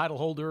one title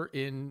holder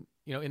in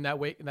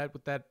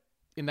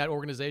that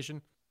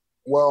organization?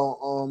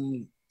 Well,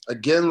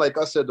 again, like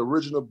I said, the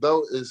original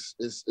belt is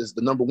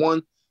the number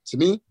one to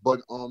me,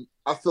 but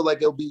I feel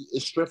like it'll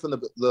strengthen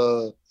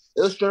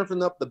it'll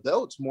strengthen up the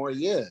belts more.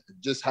 Yeah,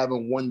 just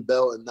having one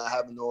belt and not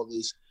having all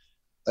these.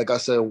 Like I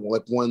said,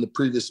 like one of the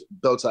previous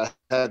belts I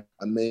had,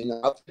 I mean,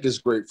 I think it's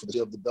great for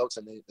the belts,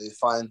 and they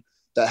find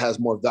that has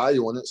more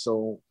value on it.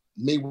 So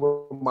me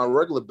with my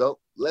regular belt,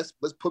 let's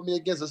put me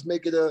against. Let's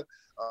make it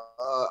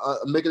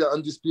make it an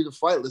undisputed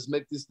fight. Let's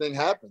make this thing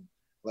happen.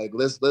 Like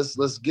let's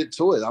get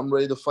to it. I'm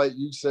ready to fight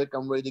Usyk.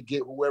 I'm ready to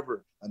get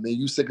whoever. I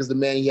mean, Usyk is the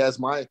man. He has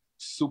my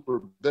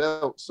super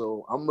belt,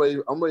 so I'm ready.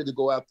 I'm ready to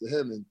go after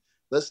him, and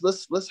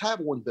let's have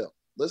one belt.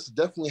 Let's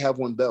definitely have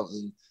one belt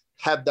and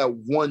have that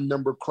one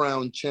number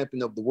crown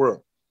champion of the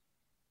world.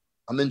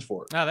 I'm in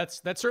for it. No,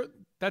 that's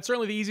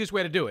certainly the easiest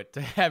way to do it,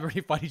 to have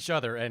everybody fight each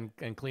other and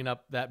clean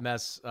up that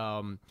mess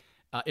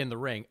in the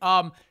ring.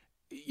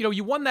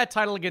 You won that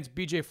title against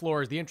BJ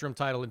Flores, the interim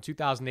title in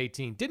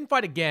 2018. Didn't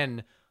fight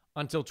again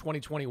until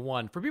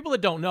 2021. For people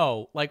that don't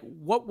know, like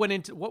what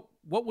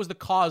was the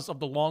cause of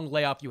the long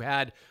layoff you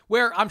had,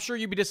 where I'm sure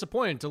you'd be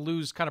disappointed to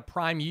lose kind of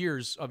prime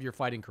years of your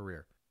fighting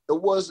career?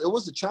 It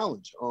was a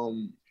challenge.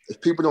 If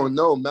people don't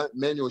know,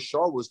 Manuel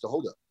Shaw was the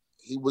holdup.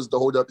 He was the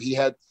holdup. He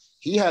had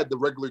the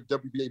regular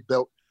WBA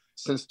belt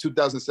since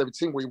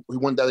 2017, where he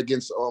won that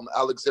against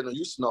Alexander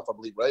Usanov, I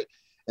believe, right?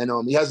 And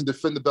he hasn't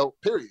defended the belt,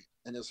 period.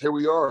 And here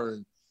we are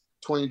in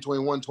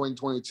 2021,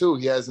 2022.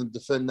 He hasn't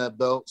defended that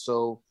belt.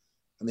 So,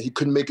 I mean, he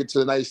couldn't make it to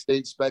the United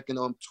States back in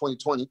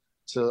 2020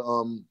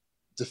 to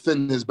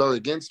defend his belt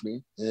against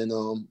me.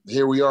 And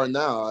here we are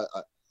now.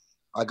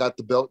 I got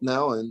the belt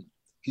now, and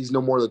he's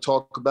no more to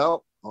talk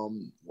about.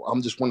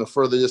 I'm just want to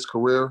further this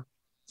career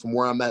from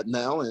where I'm at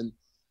now, and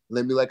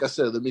let me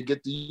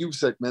get the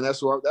Usyk, man.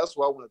 That's what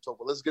I want to talk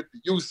about. Let's get the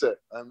Usyk.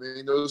 I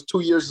mean, those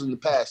 2 years in the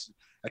past.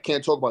 I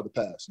can't talk about the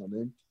past. I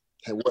mean,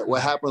 hey,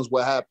 what happened,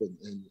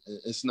 and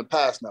it's in the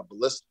past now. But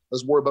let's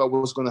worry about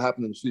what's going to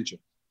happen in the future.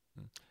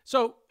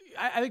 So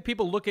I think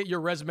people look at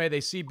your resume,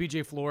 they see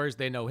BJ Flores,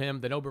 they know him,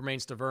 they know Bermane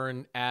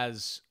Stiverne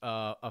as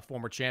a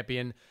former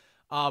champion.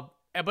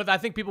 But I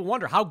think people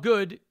wonder, how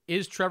good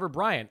is Trevor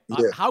Bryant?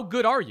 Yeah. How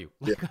good are you?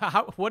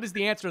 Yeah. What is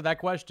the answer to that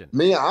question?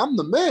 Me, I'm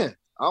the man.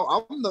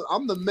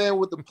 I'm the man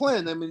with the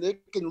plan. I mean, they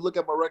can look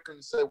at my record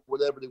and say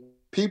whatever they want.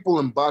 People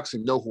in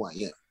boxing know who I am.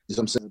 You know what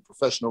I'm saying?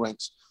 Professional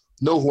ranks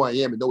know who I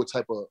am and know what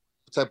type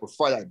of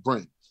fight I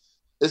bring.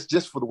 It's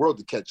just for the world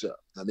to catch up.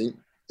 I mean,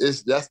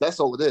 that's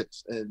all it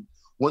is. And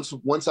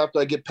once after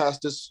I get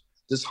past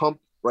this hump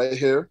right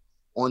here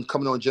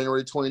coming on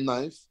January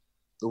 29th,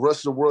 the rest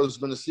of the world is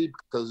going to see,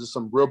 because there's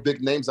some real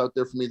big names out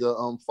there for me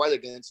to fight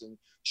against and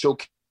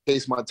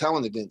showcase my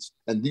talent against.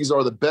 And these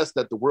are the best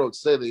that the world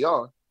say they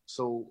are.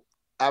 So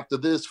after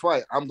this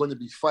fight, I'm going to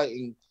be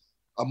fighting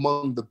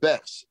among the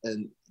best.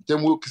 And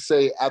then we'll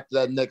say after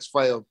that next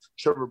fight of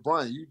Trevor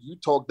Bryant, you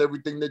talked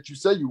everything that you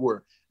said you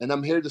were. And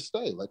I'm here to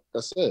stay. Like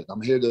I said,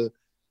 I'm here to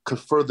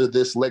further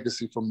this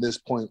legacy from this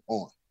point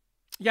on.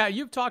 Yeah,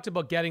 you've talked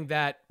about getting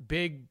that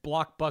big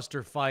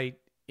blockbuster fight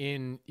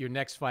in your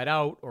next fight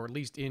out, or at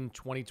least in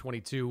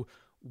 2022.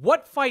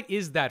 What fight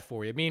is that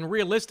for you? I mean,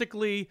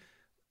 realistically,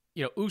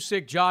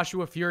 Usyk,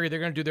 Joshua, Fury, they're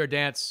going to do their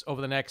dance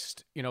over the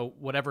next,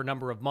 whatever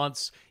number of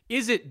months.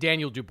 Is it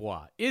Daniel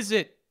Dubois? Is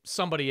it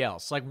somebody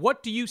else? Like,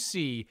 what do you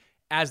see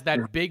as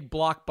that big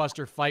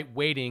blockbuster fight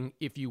waiting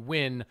if you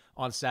win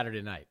on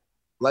Saturday night?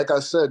 Like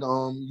I said,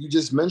 you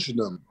just mentioned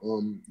them.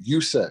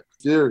 Usyk,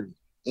 Fury,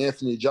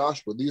 Anthony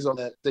Joshua. These are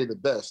the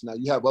best. Now,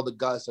 you have other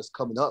guys that's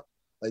coming up,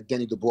 like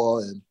Danny Dubois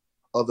and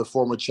other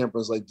former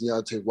champions like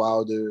Deontay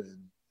Wilder.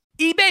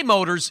 eBay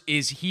Motors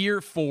is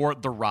here for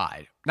the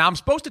ride. Now, I'm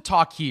supposed to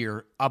talk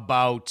here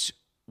about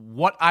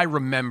what I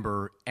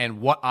remember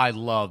and what I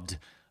loved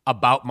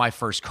about my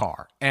first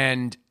car.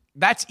 And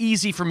that's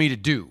easy for me to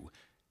do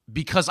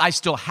because I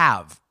still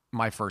have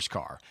my first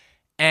car.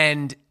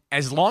 And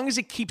as long as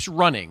it keeps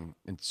running,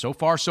 and so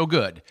far so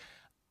good,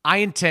 I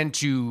intend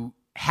to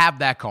have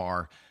that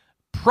car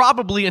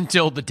probably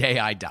until the day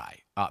I die.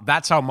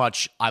 That's how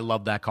much I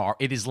love that car.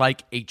 It is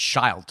like a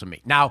child to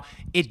me. Now,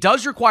 it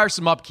does require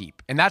some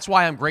upkeep, and that's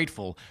why I'm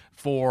grateful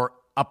for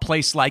a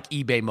place like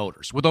eBay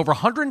Motors. With over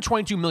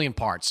 122 million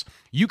parts,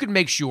 you can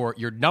make sure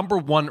your number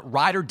one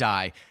ride or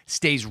die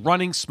stays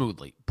running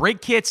smoothly.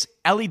 Brake kits,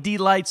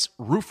 LED lights,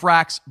 roof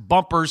racks,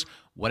 bumpers,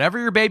 whatever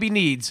your baby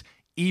needs,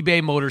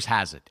 eBay Motors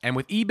has it. And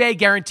with eBay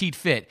Guaranteed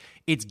Fit,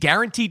 it's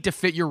guaranteed to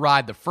fit your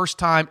ride the first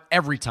time,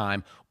 every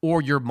time,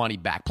 or your money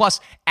back. Plus,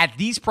 at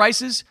these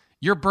prices,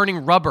 you're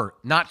burning rubber,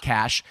 not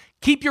cash.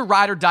 Keep your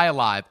ride or die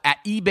alive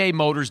at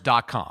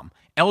ebaymotors.com.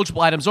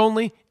 Eligible items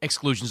only.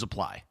 Exclusions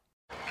apply.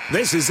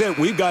 This is it.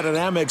 We've got an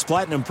Amex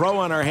Platinum Pro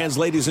on our hands,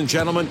 ladies and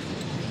gentlemen.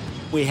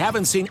 We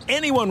haven't seen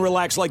anyone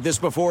relax like this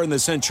before in the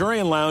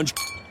Centurion Lounge.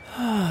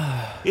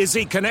 Is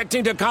he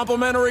connecting to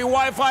complimentary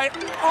Wi-Fi?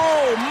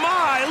 Oh,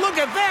 my. Look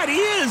at that. He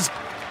is.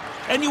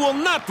 And you will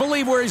not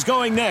believe where he's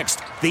going next.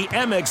 The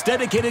Amex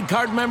dedicated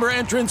card member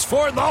entrance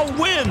for the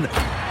win.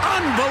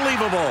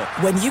 Unbelievable.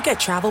 When you get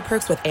travel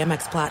perks with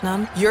Amex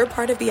Platinum, you're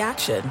part of the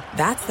action.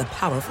 That's the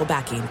powerful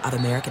backing of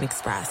American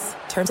Express.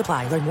 Terms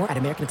apply. Learn more at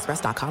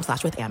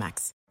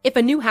americanexpress.com/withAmex. If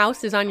a new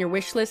house is on your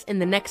wish list in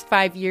the next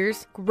 5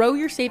 years, grow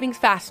your savings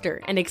faster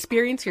and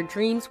experience your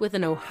dreams with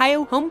an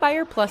Ohio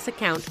Homebuyer Plus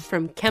account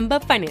from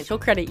Kemba Financial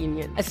Credit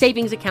Union. A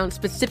savings account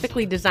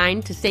specifically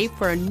designed to save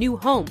for a new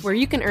home, where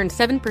you can earn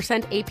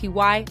 7%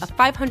 APY, a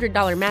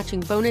 $500 matching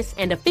bonus,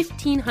 and a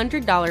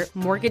 $1,500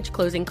 mortgage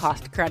closing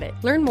cost credit.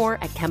 Learn more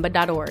at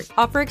Kemba.org.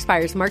 Offer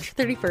expires March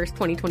 31st,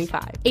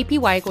 2025.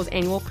 APY equals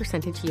annual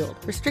percentage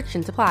yield.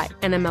 Restrictions apply.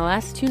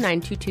 NMLS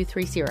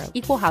 292230.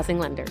 Equal housing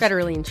lender.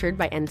 Federally insured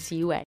by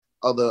NCUA.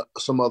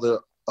 Some other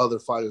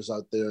fighters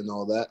out there and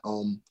all that.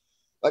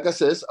 Like I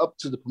said, it's up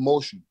to the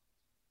promotion.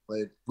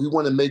 Like, we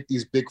want to make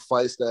these big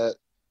fights that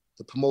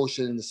the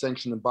promotion and the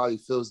sanctioning body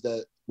feels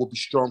that will be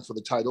strong for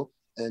the title,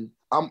 and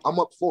I'm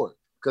up for it,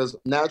 because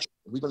naturally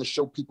we're going to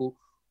show people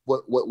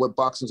what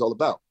boxing's all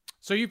about.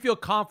 So you feel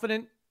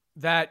confident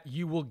that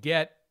you will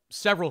get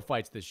several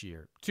fights this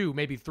year, 2,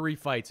 maybe 3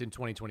 fights in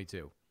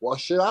 2022? Well,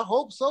 shit, I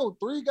hope so.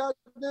 3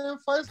 goddamn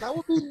fights, that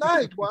would be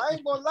nice. But I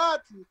ain't gonna lie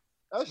to you.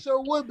 That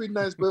sure would be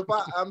nice, but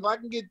if I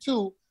can get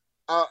 2,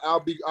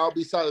 I'll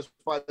be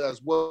satisfied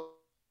as well.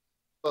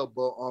 But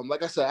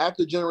like I said,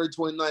 after January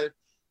 29th,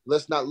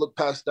 let's not look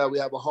past that. We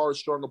have a hard,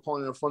 strong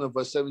opponent in front of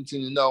us,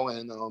 17-0,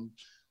 and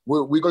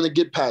we're going to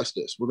get past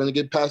this. We're going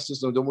to get past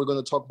this, and then we're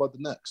going to talk about the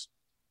next.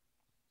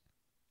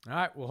 All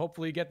right, well,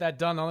 hopefully you get that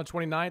done on the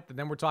 29th, and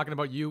then we're talking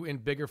about you in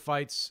bigger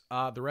fights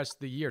the rest of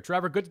the year.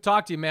 Trevor, good to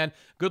talk to you, man.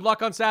 Good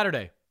luck on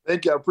Saturday.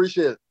 Thank you. I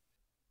appreciate it.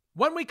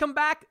 When we come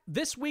back,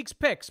 this week's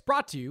picks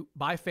brought to you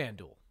by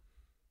FanDuel.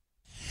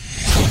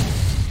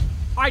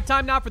 All right,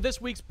 time now for this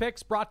week's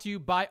picks brought to you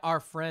by our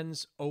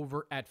friends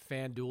over at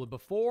FanDuel. And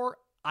before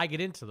I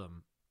get into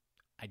them,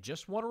 I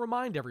just want to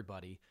remind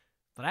everybody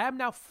that I am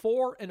now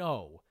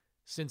 4-0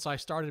 since I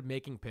started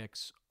making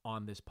picks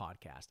on this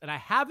podcast. And I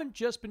haven't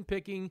just been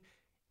picking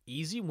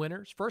easy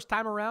winners. First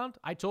time around,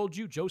 I told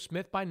you Joe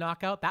Smith by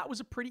knockout. That was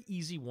a pretty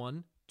easy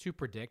one to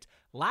predict.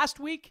 Last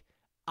week,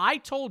 I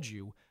told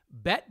you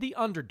bet the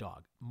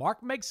underdog,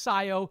 Mark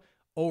Magsayo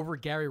over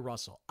Gary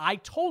Russell. I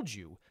told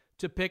you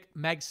to pick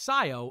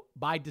Magsayo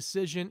by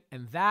decision,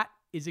 and that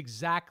is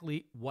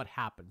exactly what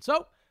happened.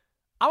 So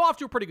I'm off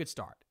to a pretty good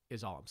start,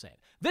 is all I'm saying.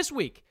 This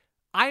week,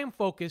 I am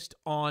focused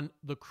on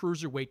the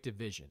cruiserweight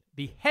division,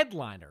 the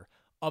headliner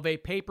of a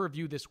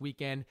pay-per-view this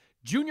weekend,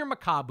 Junior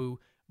Makabu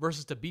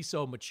versus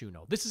Tabiso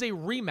Machuno. This is a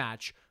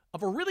rematch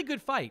of a really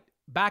good fight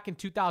back in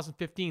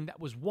 2015 that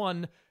was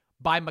won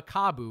by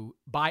Makabu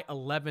by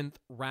 11th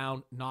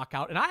round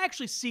knockout. And I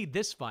actually see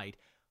this fight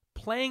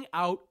playing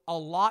out a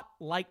lot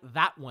like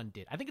that one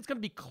did. I think it's going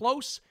to be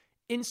close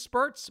in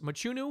spurts.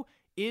 Machuno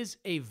is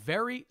a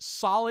very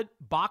solid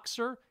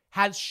boxer,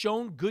 has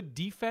shown good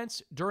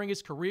defense during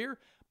his career,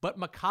 but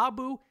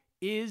Makabu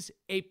is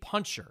a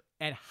puncher.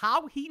 And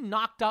how he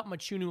knocked out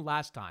Machuno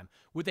last time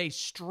with a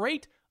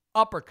straight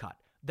uppercut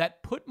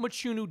that put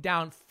Machuno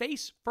down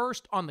face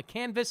first on the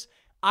canvas,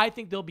 I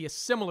think there'll be a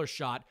similar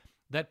shot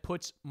that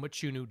puts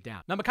Machuno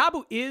down. Now,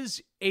 Makabu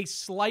is a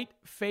slight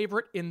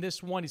favorite in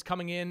this one. He's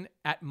coming in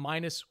at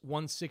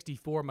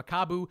 -164.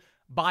 Makabu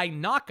by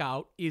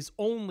knockout is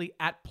only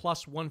at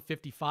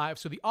 +155.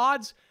 So the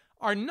odds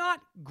are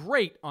not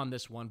great on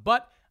this one,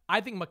 but I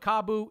think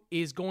Makabu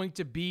is going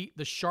to be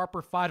the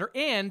sharper fighter,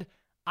 and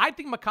I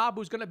think Makabu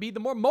is going to be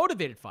the more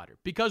motivated fighter,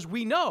 because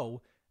we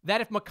know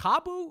that if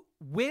Makabu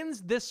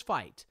wins this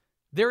fight,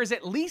 there is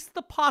at least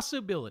the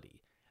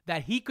possibility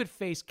that he could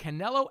face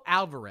Canelo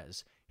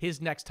Alvarez his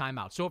next time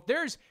out. So if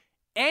there's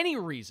any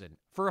reason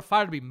for a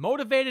fighter to be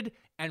motivated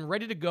and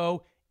ready to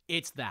go,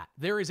 it's that.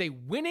 There is a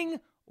winning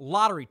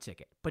lottery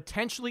ticket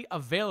potentially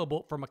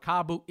available for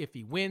Makabu if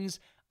he wins.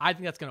 I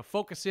think that's going to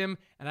focus him,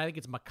 and I think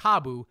it's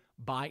Makabu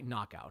by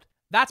knockout.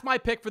 That's my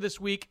pick for this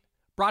week,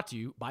 brought to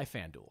you by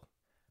FanDuel.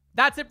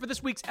 That's it for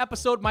this week's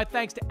episode. My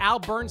thanks to Al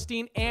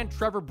Bernstein and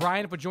Trevor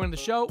Bryan for joining the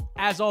show.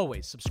 As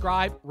always,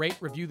 subscribe, rate,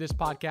 review this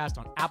podcast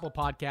on Apple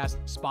Podcasts,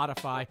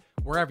 Spotify,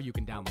 wherever you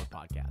can download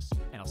podcasts.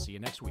 And I'll see you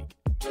next week.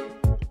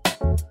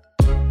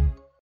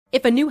 If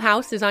If a new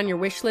house is on your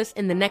wish list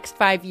in the next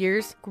 5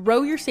 years,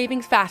 grow your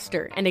savings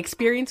faster and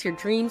experience your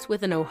dreams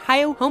with an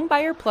Ohio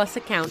Homebuyer Plus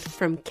account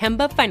from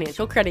Kemba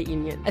Financial Credit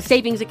Union. A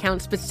savings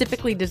account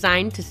specifically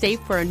designed to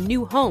save for a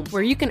new home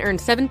where you can earn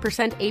 7%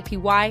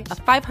 APY,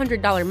 a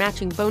 $500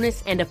 matching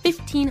bonus, and a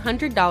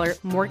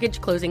 $1,500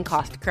 mortgage closing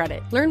cost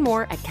credit. Learn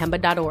more at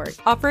Kemba.org.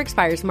 Offer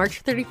expires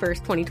March 31st,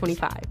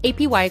 2025.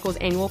 APY equals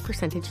annual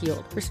percentage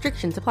yield.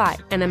 Restrictions apply.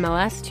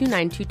 NMLS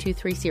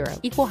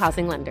 292230. Equal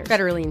housing lender.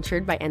 Federally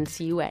insured by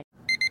NCUA.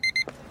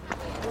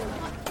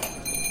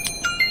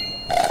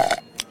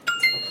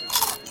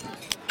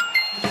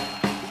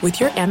 With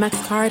your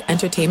Amex card,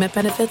 entertainment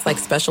benefits like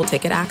special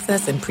ticket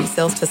access and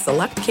pre-sales to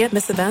select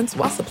can't-miss events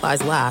while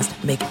supplies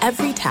last make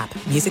every tap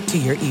music to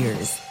your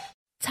ears.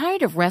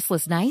 Tired of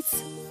restless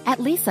nights? At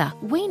Leesa,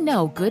 we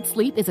know good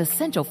sleep is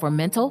essential for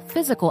mental,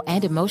 physical,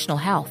 and emotional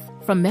health.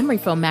 From memory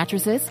foam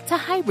mattresses to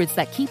hybrids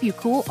that keep you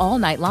cool all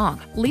night long,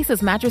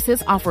 Leesa's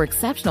mattresses offer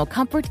exceptional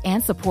comfort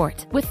and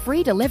support with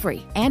free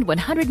delivery and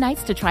 100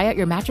 nights to try out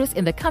your mattress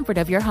in the comfort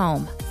of your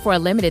home. For a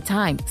limited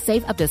time,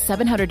 save up to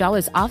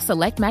 $700 off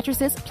select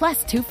mattresses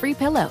plus 2 free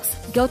pillows.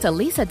 Go to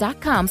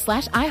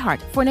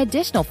leesa.com/iHeart for an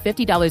additional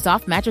 $50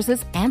 off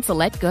mattresses and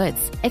select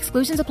goods.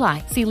 Exclusions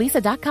apply. See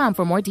leesa.com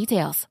for more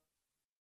details.